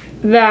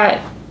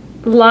that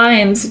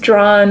lines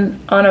drawn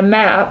on a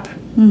map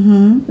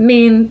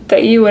mean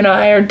that you and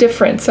I are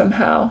different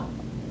somehow.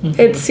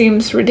 It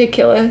seems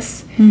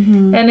ridiculous.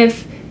 And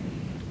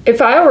if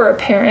I were a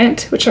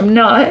parent, which I'm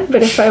not,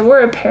 but if I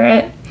were a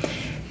parent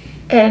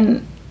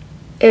and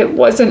it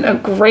wasn't a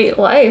great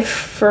life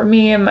for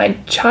me and my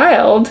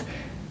child,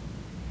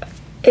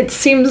 it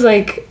seems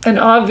like an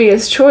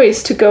obvious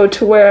choice to go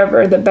to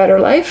wherever the better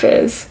life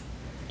is.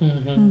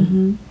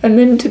 And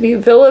then to be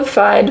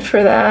vilified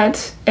for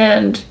that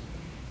and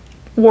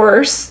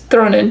worse,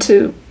 thrown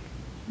into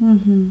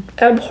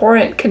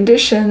abhorrent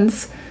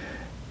conditions,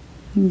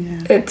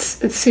 it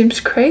seems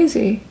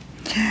crazy.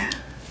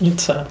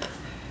 It's sad.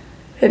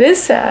 It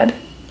is sad.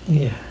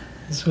 Yeah,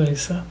 it's very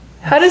sad.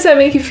 How does that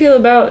make you feel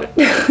about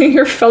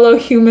your fellow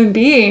human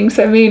beings?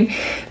 I mean,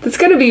 that's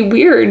got to be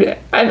weird.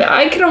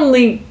 I can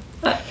only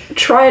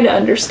try to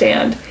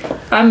understand.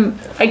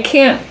 I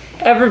can't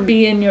ever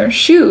be in your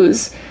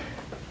shoes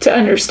to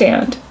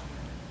understand.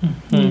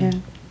 Yeah.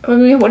 I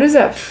mean, what does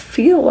that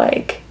feel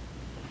like?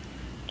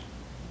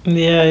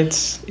 Yeah,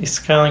 it's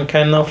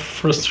kind of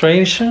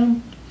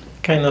frustration,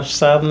 kind of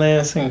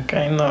sadness, and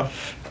kind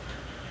of.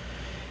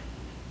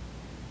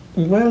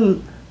 Well,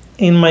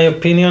 in my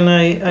opinion,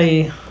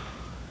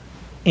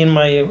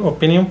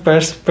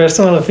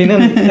 personal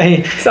opinion,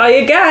 That's all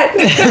you got.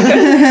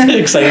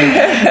 Exactly.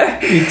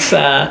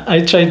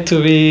 I try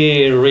to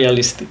be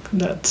realistic.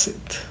 That's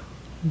it.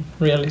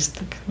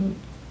 Realistic.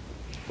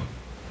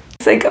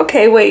 It's like,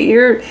 okay, wait,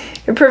 you're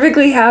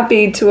perfectly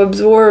happy to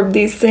absorb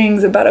these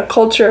things about a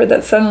culture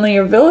that suddenly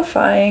you're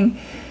vilifying.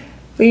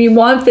 You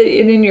want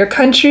it in your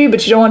country,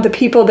 but you don't want the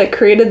people that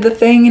created the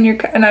thing in your.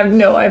 And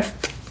I've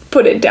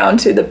put it down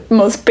to the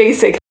most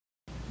basic.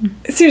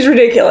 It seems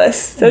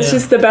ridiculous. That's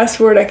just the best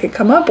word I could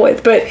come up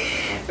with. But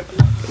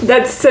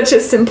that's such a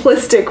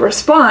simplistic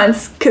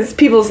response because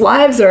people's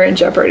lives are in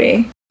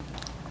jeopardy.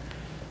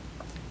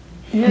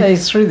 Yeah,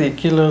 it's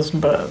ridiculous,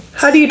 but...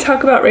 How do you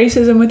talk about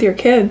racism with your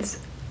kids?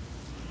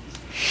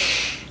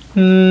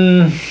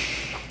 Yeah.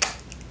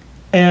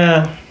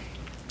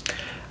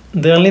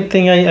 The only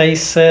thing I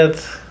said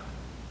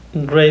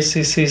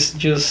racist is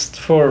just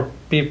for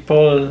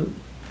people,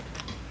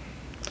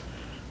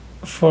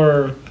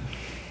 for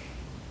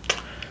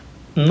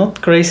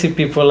not crazy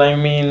people, I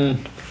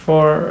mean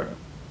for,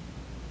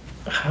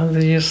 how do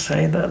you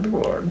say that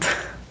word?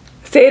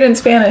 Say it in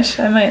Spanish,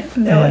 I might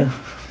know it.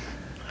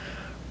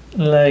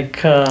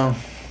 Like,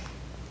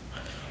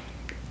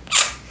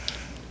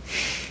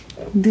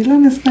 Dilo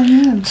en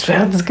español.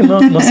 espérate, es que no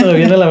se me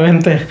viene a la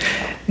mente.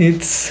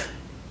 It's...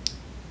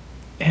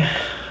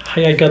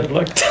 I got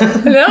blocked.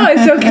 No,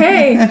 it's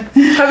okay.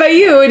 How about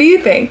you? What do you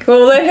think?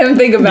 We'll let him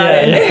think about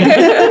it.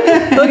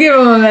 We'll give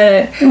him a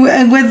minute.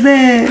 What's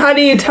the... How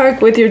do you talk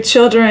with your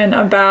children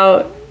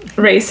about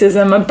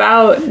racism,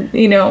 about,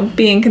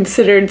 being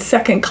considered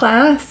second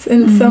class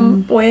in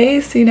some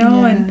ways,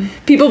 and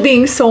people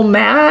being so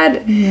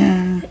mad?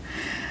 Yeah.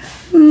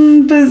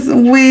 But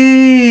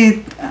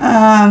we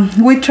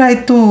try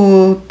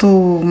to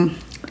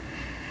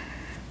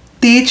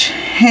teach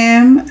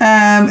him,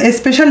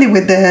 especially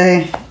with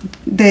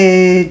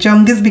the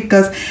youngest,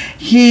 because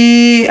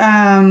he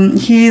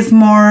is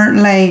more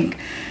like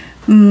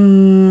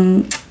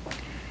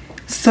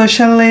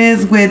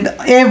socialist with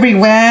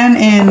everyone,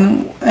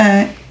 and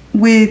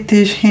we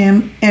teach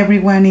him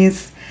everyone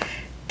is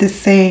the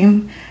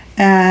same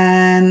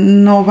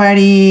and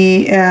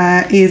nobody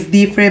is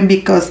different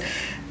because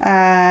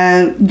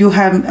you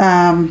have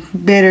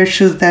better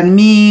shoes than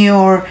me,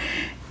 or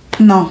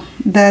no,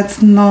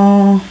 that's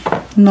not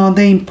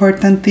the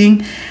important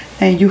thing.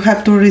 And you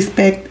have to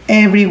respect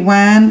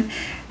everyone,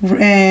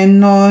 and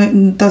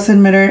no,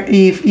 doesn't matter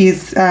if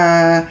it's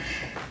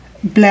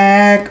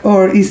black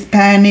or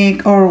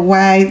Hispanic or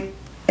white,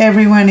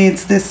 everyone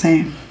is the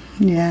same.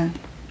 Yeah.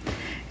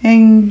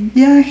 And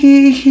yeah,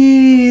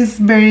 he is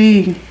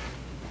very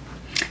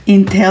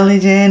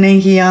intelligent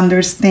and he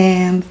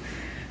understands.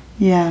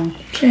 Yeah.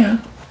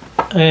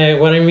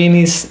 What I mean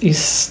is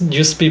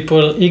just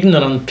people,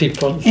 ignorant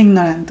people.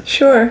 Ignorant.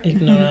 Sure.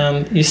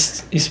 Ignorant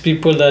is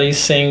people that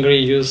is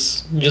angry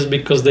just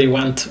because they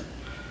want to.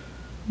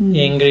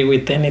 Angry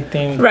with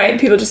anything. Right,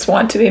 people just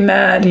want to be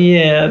mad.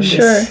 Yeah.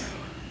 Sure.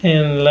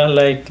 And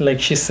like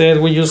she said,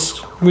 we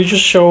just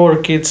show our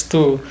kids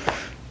to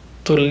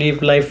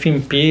live life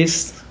in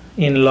peace,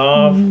 in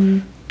love,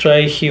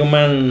 try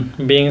human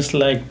beings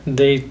like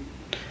they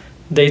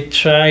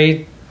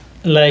try,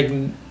 like,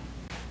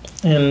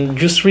 and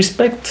just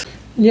respect.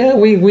 Yeah,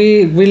 we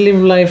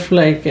live life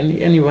like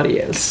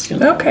anybody else.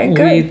 Okay,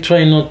 good. We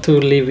try not to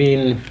live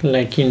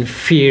in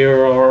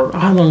fear or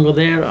don't go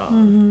there.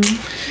 No.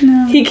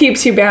 He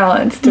keeps you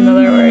balanced, in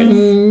other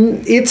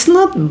words. It's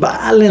not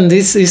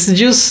balanced. It's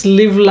just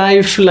live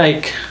life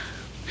like.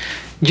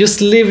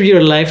 Just live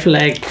your life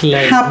like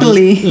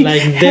happily,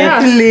 like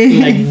death,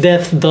 happily. Like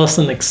death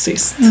doesn't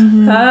exist.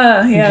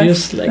 Yes,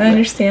 just like I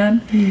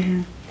understand.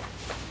 Yeah.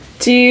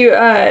 Do you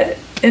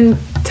and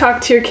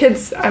talk to your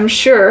kids, I'm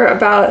sure,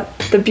 about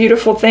the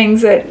beautiful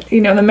things that,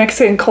 the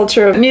Mexican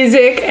culture of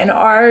music and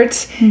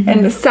art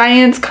and the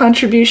science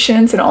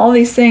contributions and all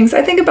these things.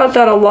 I think about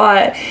that a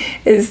lot,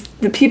 is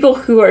the people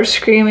who are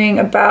screaming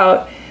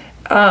about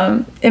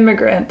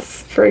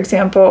immigrants, for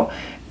example.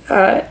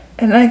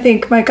 And I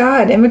think, my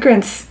God,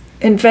 immigrants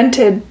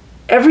invented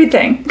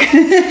everything,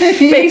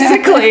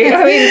 basically.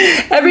 I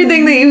mean,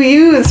 everything that you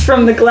use,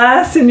 from the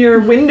glass in your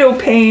window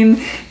pane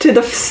to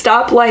the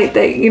stoplight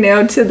that,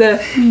 to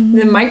the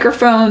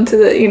microphone, to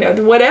the,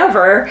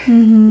 whatever.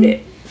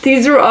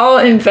 These were all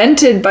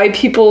invented by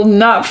people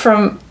not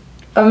from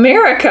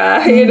America,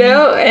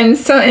 and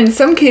so in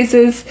some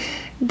cases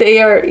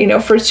they are,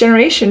 first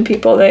generation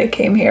people that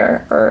came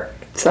here, or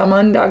some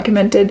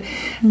undocumented.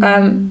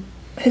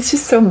 It's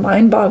just so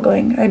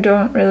mind-boggling. I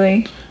don't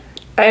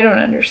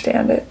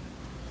understand it.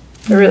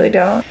 I really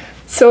don't.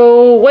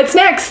 So what's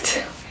next?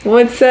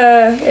 What's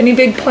any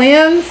big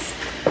plans?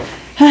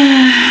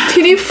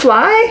 Can you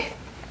fly?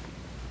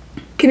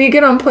 Can you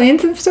get on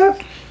planes and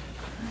stuff?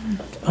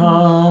 You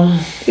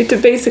have to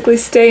basically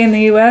stay in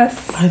the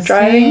U.S.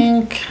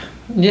 driving?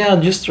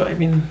 Just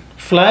driving.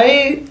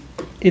 Fly,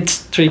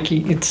 it's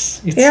tricky.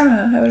 It's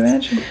I would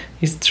imagine.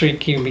 It's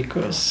tricky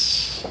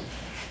because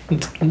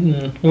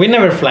we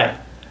never fly.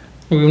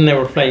 We will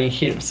never fly in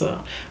here.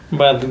 So,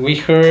 but we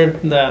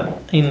heard that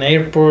in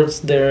airports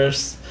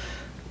there's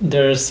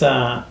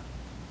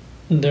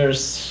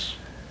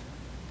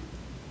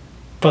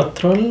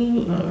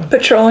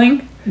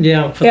Patrolling?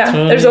 Yeah, Yeah, there's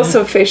patrolling.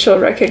 also facial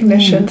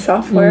recognition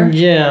software.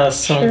 Yeah,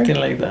 something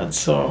like that.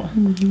 So,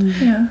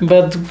 Yeah.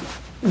 but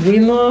we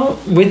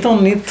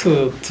don't need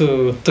to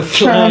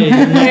fly. You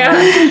know?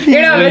 Yeah,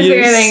 you're not We missing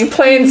use- anything.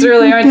 Planes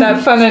really aren't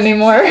that fun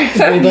anymore. We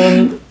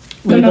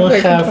They're not don't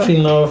very have controlled.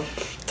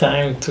 enough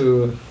time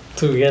to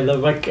get a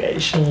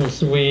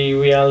vacations.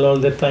 We are all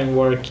the time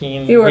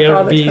working. You work we are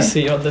all the time.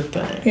 busy all the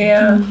time.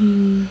 Yeah.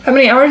 How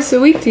many hours a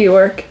week do you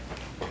work?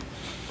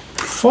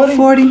 40.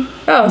 40,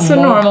 Oh, so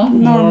more, normal.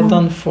 More Normal.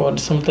 than 40,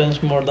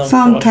 sometimes more than 40.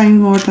 sometimes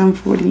more than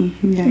 40.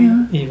 Yeah.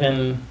 Yeah.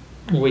 Even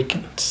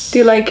weekends. Do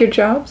you like your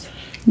jobs?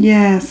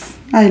 Yes,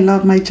 I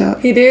love my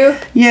job. You do?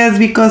 Yes,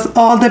 because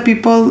all the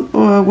people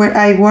where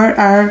I work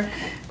are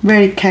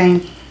very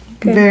kind,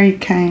 Good. very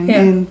kind,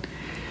 Yeah. and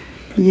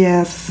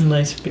yes,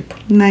 Nice people.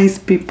 nice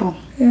people.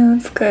 Yeah,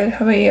 that's good.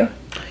 How about you?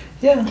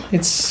 Yeah,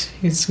 it's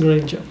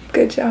great job.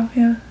 Good job.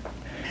 Yeah.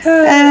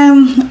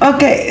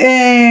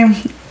 Okay,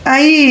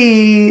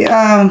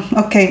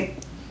 okay.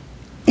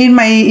 In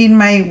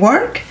my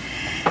work,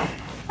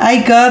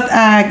 I got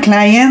a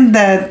client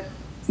that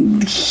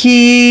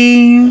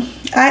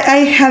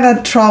I had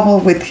a trouble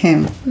with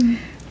him.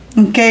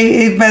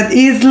 Okay, but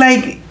it's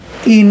like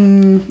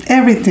in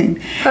everything.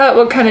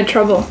 What kind of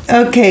trouble?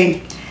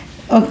 Okay,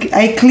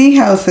 I clean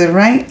houses,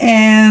 right?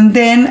 And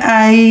then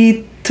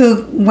I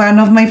took one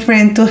of my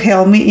friends to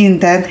help me in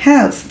that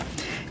house.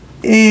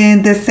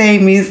 And the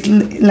same is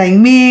like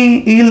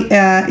me,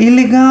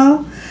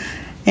 illegal.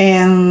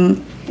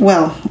 And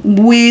well,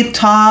 we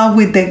talked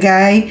with the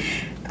guy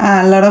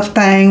a lot of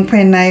time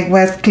when I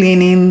was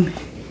cleaning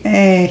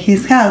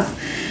his house.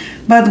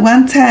 But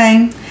one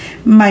time,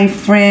 my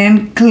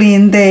friend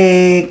cleaned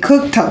the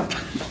cooktop.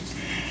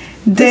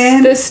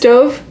 Then The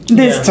stove?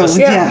 the Yeah, stove,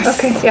 Yeah. yes.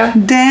 Okay. Yeah.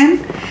 Then,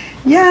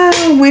 yeah,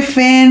 we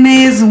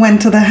finished,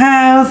 went to the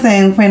house,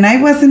 and when I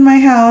was in my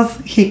house,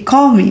 he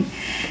called me,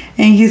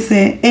 and he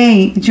said,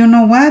 "Hey, you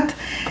know what?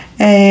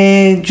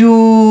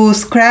 You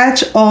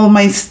scratch all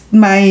my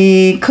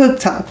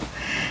cooktop,"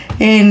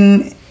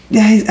 and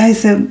I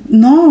said,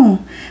 "No,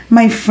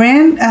 my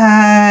friend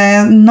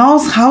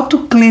knows how to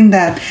clean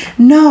that.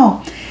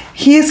 No."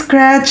 He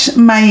scratched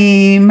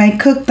my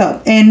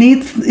cooktop, and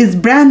it's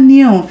brand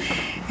new.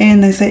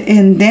 And I said,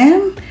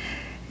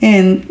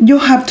 and you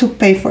have to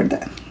pay for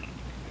that.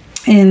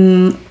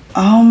 And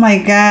oh my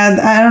God,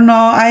 I don't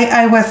know.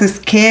 I was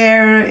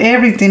scared,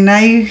 everything.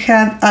 I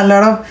had a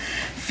lot of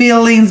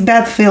feelings,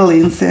 bad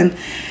feelings. And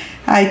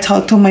I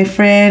talked to my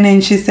friend,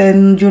 and she said,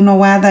 "You know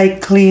what? I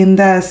cleaned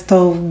the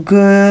stove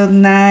good,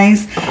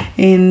 nice."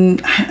 And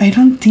I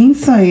don't think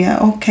so. Yeah,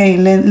 okay,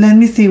 let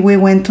me see. We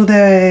went to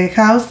the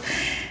house.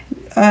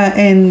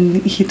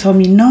 And he told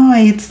me, "No,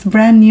 it's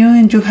brand new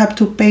and you have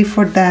to pay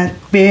for that."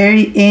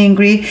 Very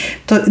angry,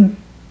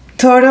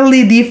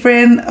 totally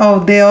different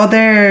of the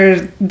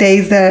other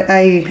days that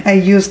I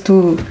used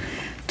to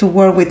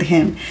work with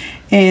him.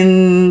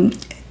 And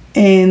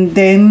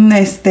then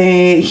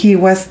he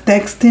was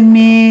texting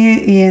me,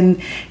 and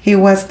he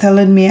was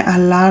telling me a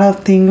lot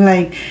of things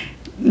like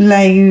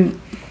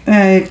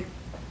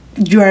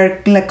you are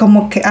like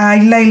como que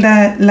I like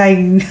that,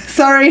 like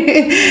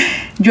sorry,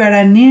 you are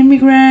an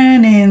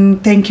immigrant,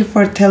 and thank you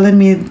for telling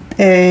me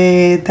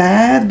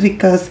that,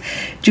 because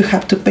you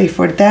have to pay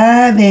for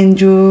that, and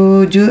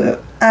you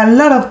a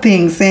lot of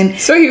things. And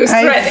So he was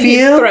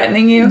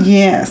threatening you?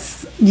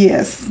 Yes,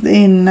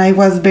 and I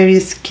was very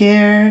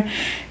scared,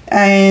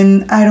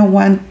 and I don't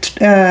want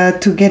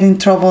to get in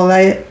trouble.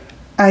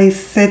 I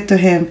said to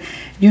him,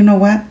 "You know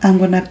what? I'm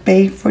gonna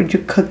pay for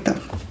your cooktop.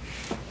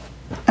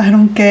 I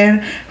don't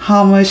care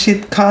how much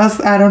it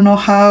costs. I don't know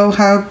how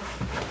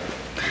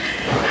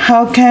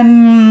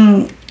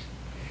can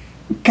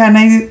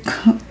I,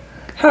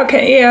 How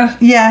can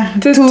yeah,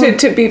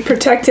 to be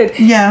protected?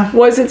 yeah,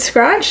 Was it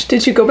scratched?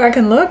 Did you go back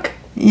and look?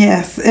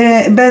 yes,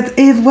 but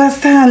it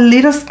was a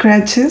little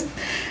scratches,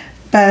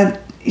 but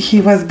he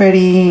was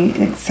very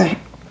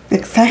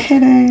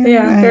exaggerated.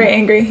 Yeah, very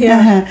angry. Yeah.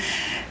 Uh-huh.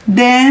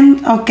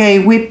 Then okay,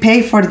 we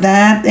pay for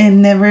that,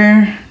 and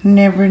never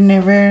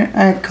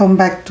come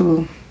back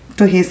to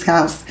his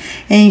house,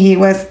 and he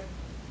was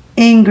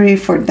angry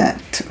for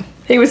that too.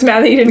 He was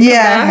mad that you didn't come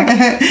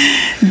back.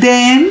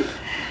 Then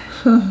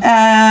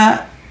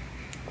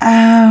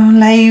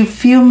like a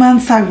few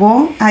months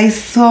ago, I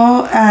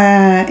saw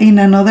in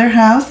another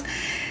house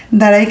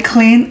that I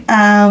cleaned,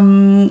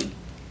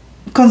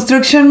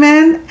 construction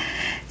man.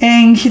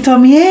 And he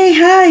told me, "Hey,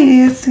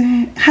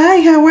 hi,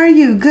 how are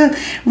you? Good.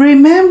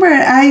 Remember,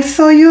 I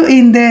saw you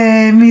in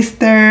the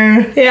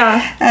Mr. Yeah.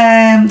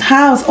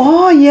 House.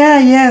 Oh, yeah,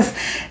 yes.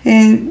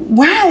 And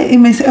why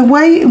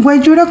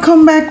you don't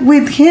come back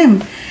with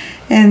him?"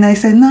 And I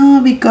said, "No,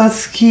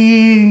 because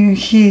he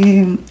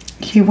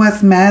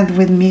was mad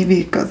with me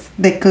because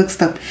the cook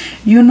stopped."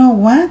 You know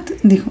what?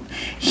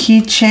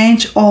 He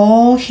changed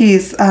all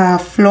his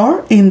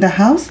floor in the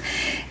house,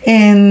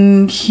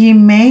 and he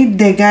made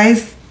the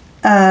guys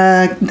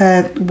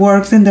that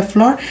works in the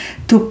floor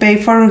to pay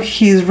for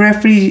his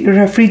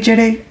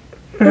refrigerator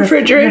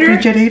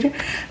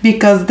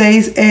because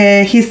he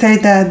said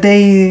that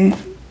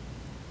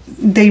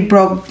they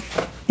broke,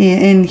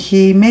 and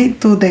he made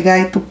to the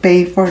guy to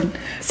pay for.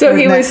 So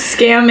he was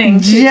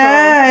scamming people,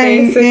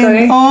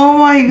 basically. And, oh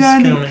my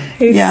God.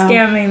 He's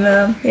scamming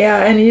them,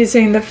 and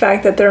using the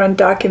fact that they're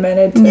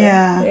undocumented.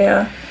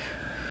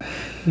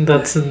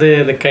 That's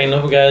the kind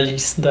of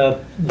guys that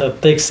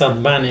takes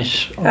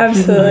advantage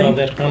of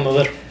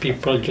another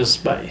people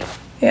just by.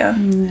 Yeah.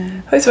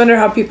 I always wonder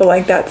how people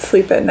like that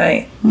sleep at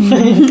night.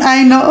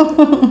 I know.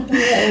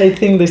 I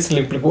think they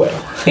sleep well.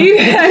 Yeah, you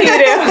do.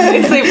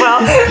 They sleep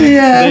well.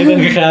 Yeah.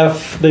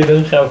 They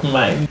don't have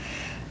mind.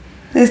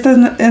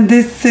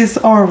 This is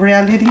our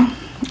reality.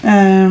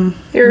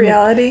 Your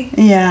reality?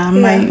 Yeah.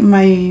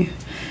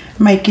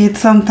 My kids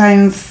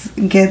sometimes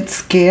get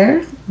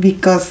scared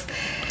because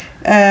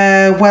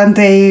one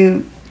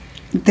day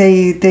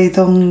they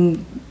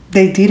didn't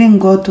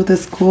go to the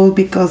school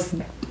because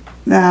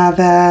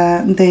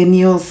the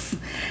news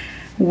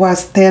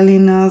was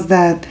telling us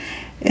that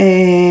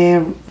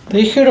they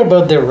heard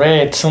about the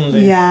riots on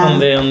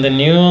the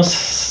news,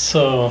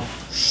 so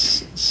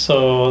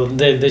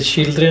the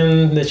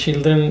children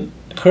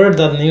heard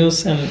that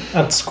news, and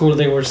at school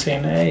they were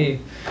saying, "Hey,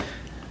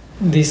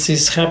 this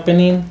is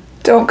happening.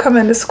 Don't come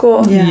into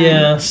school."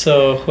 Yeah.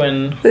 So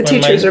when the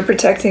teachers are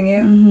protecting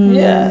you.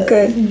 Yeah.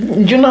 Good.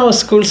 You know,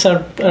 schools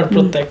are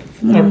protected.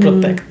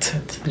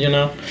 You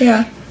know.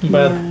 Yeah.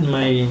 But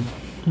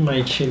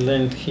my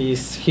children,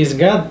 he's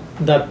got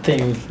that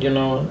thing, you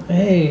know.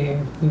 Hey,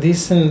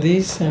 this and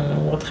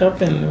what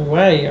happened?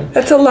 Why?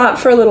 That's a lot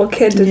for a little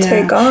kid to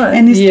take on,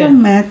 and it's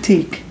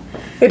traumatic.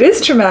 It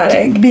is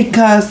traumatic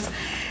because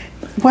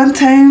one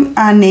time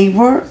a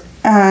neighbor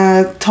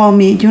told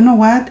me, you know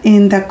what?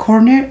 In the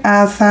corner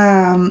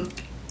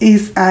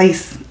is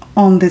ice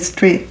on the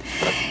street,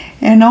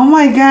 and oh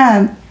my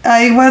God.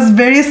 I was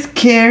very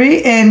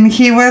scary, and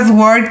he was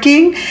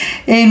working,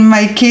 and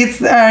my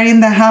kids are in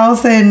the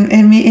house, and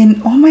me,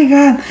 and oh my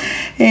God,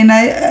 and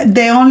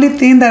the only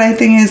thing that I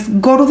think is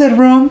go to the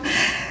room,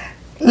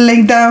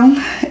 lay down,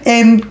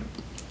 and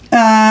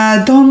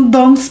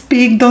don't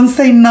speak, don't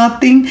say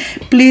nothing,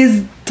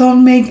 please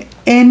don't make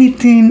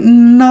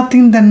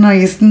nothing the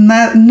noise,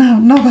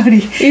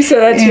 nobody. You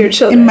said that to your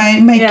children.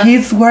 My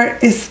kids were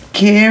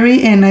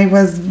scary, and I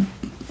was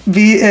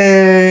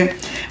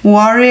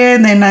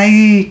worried, and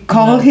I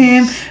called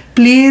him,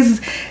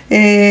 please,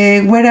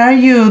 where are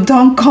you?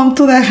 Don't come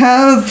to the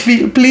house,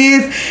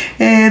 please.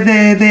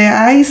 The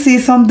ice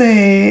is on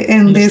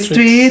the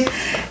street,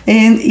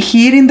 and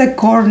here in the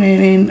corner,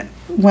 and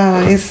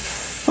wow, it's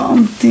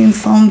something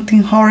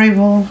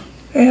horrible.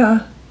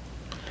 Yeah.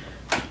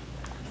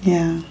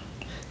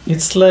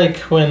 It's like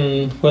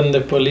when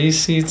the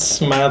police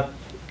is mad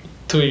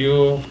to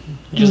you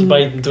just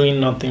by doing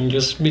nothing,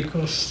 just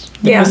because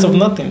of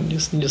nothing,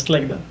 just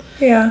like that.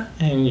 Yeah.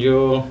 And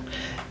you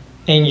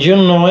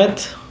know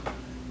it,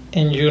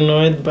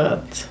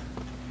 but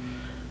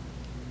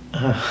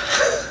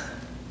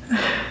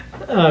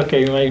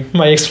okay,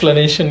 my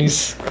explanation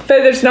is. But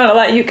there's not a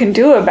lot you can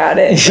do about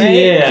it,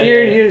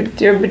 right?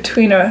 You're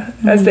between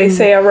as they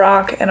say, a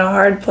rock and a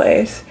hard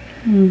place.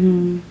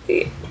 Mm-hmm.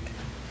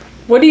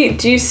 What do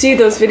you see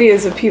those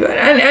videos of people?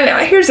 And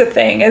here's the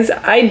thing: is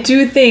I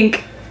do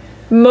think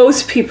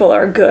most people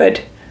are good.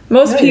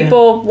 Most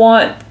people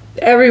want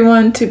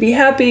everyone to be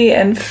happy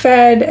and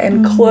fed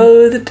and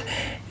clothed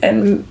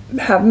and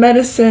have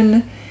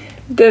medicine.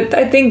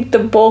 I think the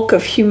bulk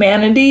of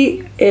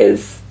humanity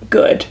is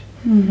good.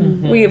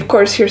 Mm-hmm. We of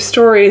course hear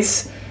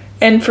stories,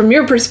 and from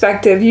your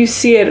perspective, you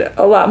see it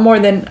a lot more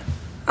than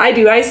I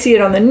do. I see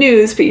it on the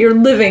news, but you're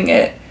living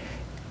it,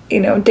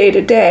 day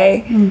to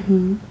day.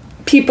 Mm-hmm.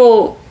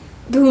 People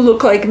who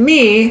look like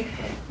me,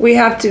 we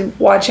have to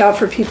watch out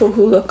for people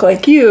who look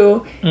like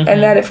you,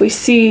 and that if we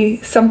see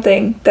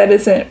something that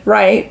isn't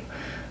right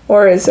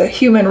or is a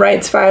human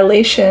rights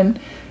violation,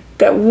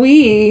 that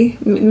we,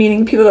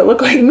 meaning people that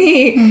look like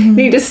me,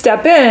 need to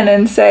step in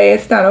and say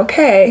it's not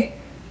okay.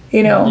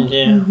 We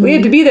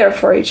had to be there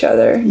for each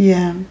other.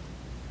 Yeah,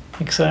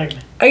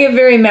 exactly. I get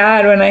very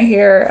mad when I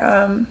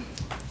hear,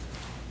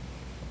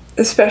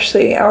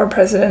 especially our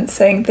president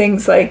saying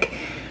things like,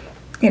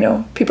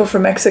 people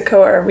from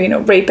Mexico are,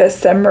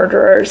 rapists and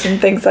murderers and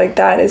things like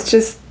that. It's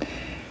just,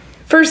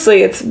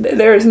 firstly,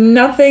 there's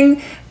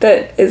nothing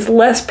that is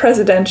less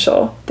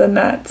presidential than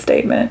that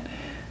statement.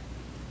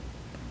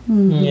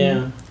 Mm-hmm.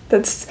 Yeah.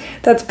 That's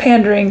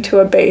pandering to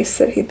a base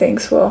that he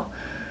thinks will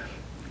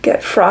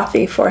get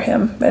frothy for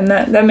him, and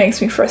that makes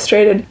me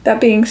frustrated.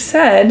 That being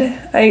said,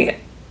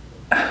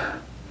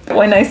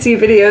 when I see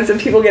videos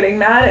of people getting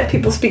mad at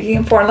people speaking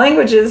in foreign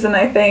languages, and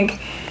I think,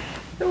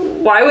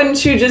 why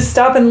wouldn't you just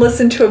stop and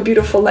listen to a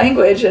beautiful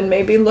language and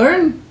maybe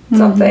learn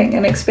something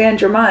and expand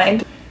your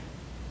mind?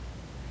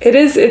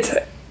 It's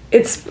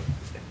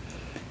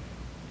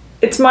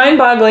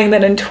mind-boggling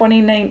that in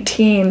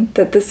 2019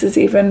 that this is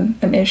even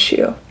an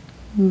issue.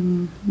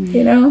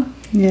 Mm-hmm.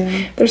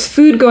 Yeah. There's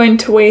food going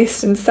to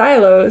waste in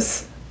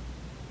silos.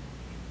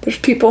 There's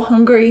people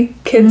hungry,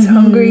 kids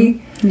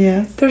hungry.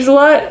 Yes. There's a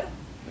lot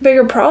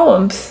bigger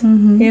problems,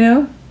 Mm-hmm.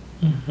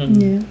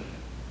 Yeah.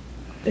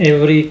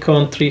 every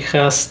country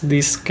has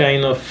this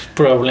kind of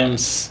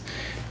problems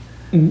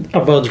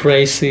about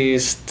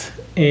racist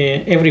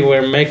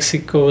everywhere.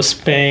 Mexico,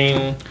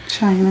 Spain,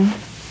 China.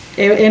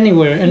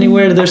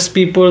 Anywhere there's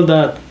people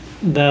that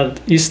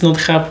is not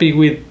happy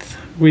with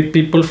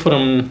people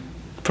from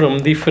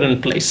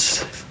different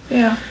places.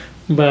 Yeah.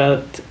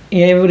 But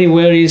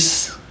everywhere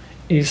is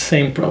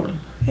same problem.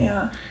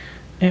 Yeah.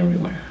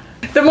 Everywhere.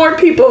 The more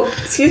people,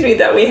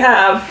 that we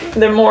have,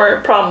 the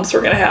more problems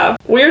we're going to have.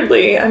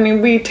 Weirdly, I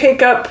mean, we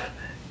take up,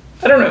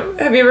 I don't know,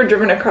 have you ever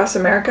driven across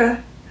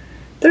America?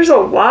 There's a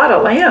lot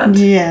of land.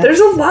 Yes. There's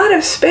a lot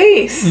of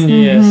space.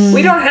 Yes.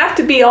 We don't have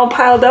to be all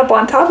piled up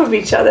on top of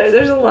each other.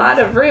 There's a lot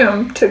of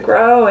room to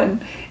grow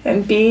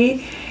and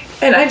be.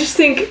 And I just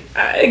think,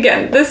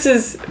 again,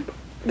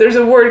 there's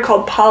a word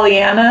called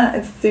Pollyanna.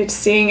 It's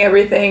seeing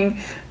everything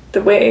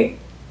the way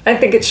I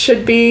think it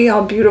should be,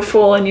 all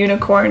beautiful and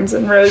unicorns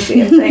and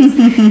rosy and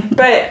things.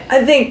 But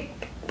I think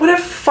what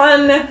a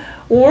fun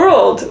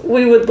world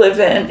we would live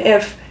in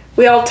if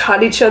we all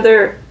taught each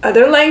other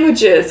other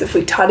languages, if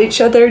we taught each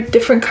other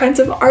different kinds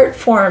of art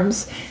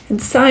forms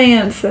and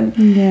science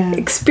and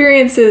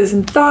experiences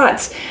and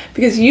thoughts.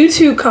 Because you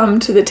two come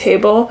to the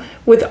table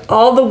with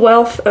all the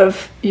wealth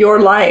of your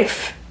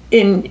life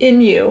in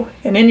you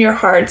and in your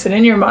hearts and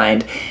in your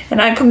mind. And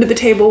I come to the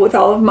table with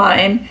all of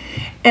mine.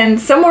 And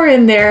somewhere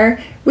in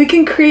there, we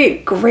can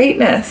create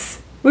greatness.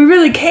 We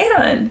really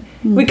can.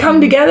 We come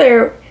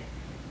together.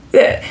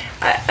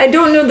 I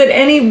don't know that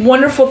any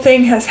wonderful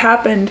thing has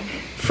happened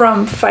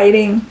from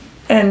fighting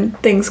and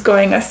things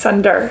going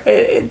asunder.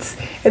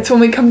 It's when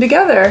we come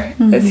together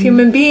as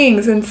human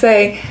beings and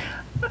say,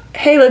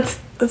 "Hey, let's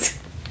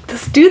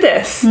do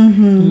this."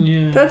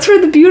 Yeah. That's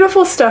where the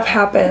beautiful stuff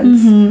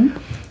happens.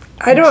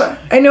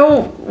 I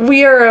know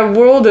we are a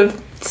world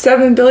of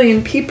 7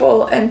 billion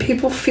people, and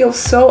people feel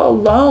so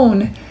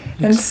alone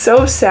and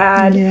so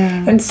sad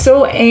and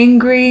so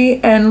angry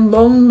and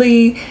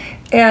lonely.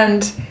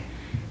 And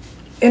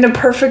in a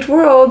perfect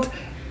world,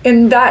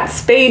 in that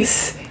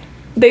space,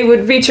 they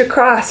would reach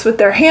across with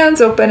their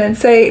hands open and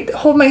say,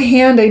 "Hold my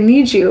hand, I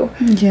need you."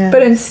 Yeah.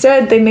 But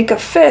instead, they make a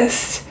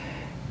fist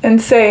and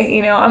say,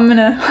 I'm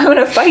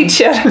gonna fight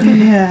you.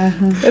 Yeah.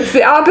 It's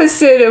the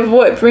opposite of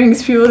what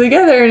brings people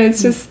together, and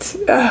it's just,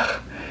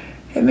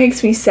 it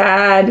makes me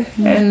sad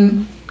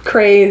and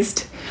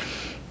crazed.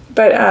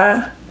 But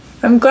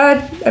I'm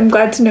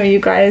glad to know you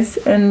guys,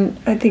 and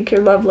I think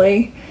you're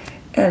lovely,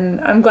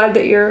 and I'm glad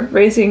that you're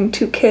raising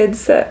 2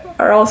 kids that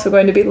are also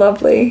going to be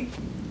lovely.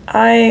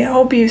 I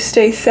hope you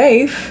stay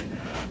safe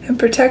and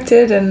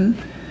protected, and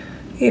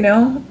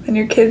and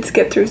your kids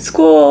get through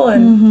school,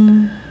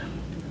 and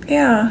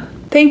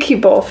thank you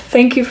both.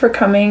 Thank you for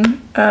coming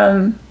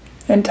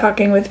and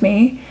talking with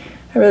me.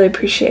 I really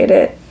appreciate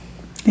it.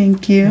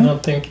 Thank you. No,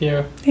 thank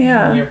you.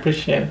 Yeah. We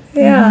appreciate it.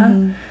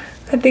 Yeah.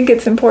 I think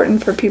it's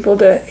important for people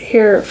to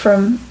hear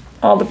from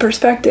all the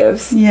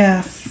perspectives.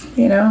 Yes.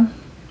 Yeah.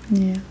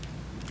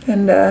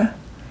 And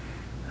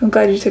I'm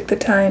glad you took the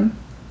time.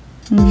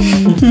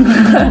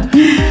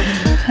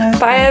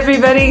 Bye,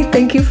 everybody.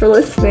 Thank you for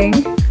listening.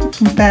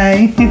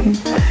 Bye.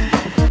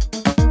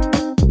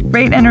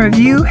 Rate and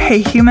review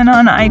Hey Human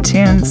on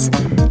iTunes.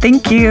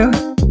 Thank you.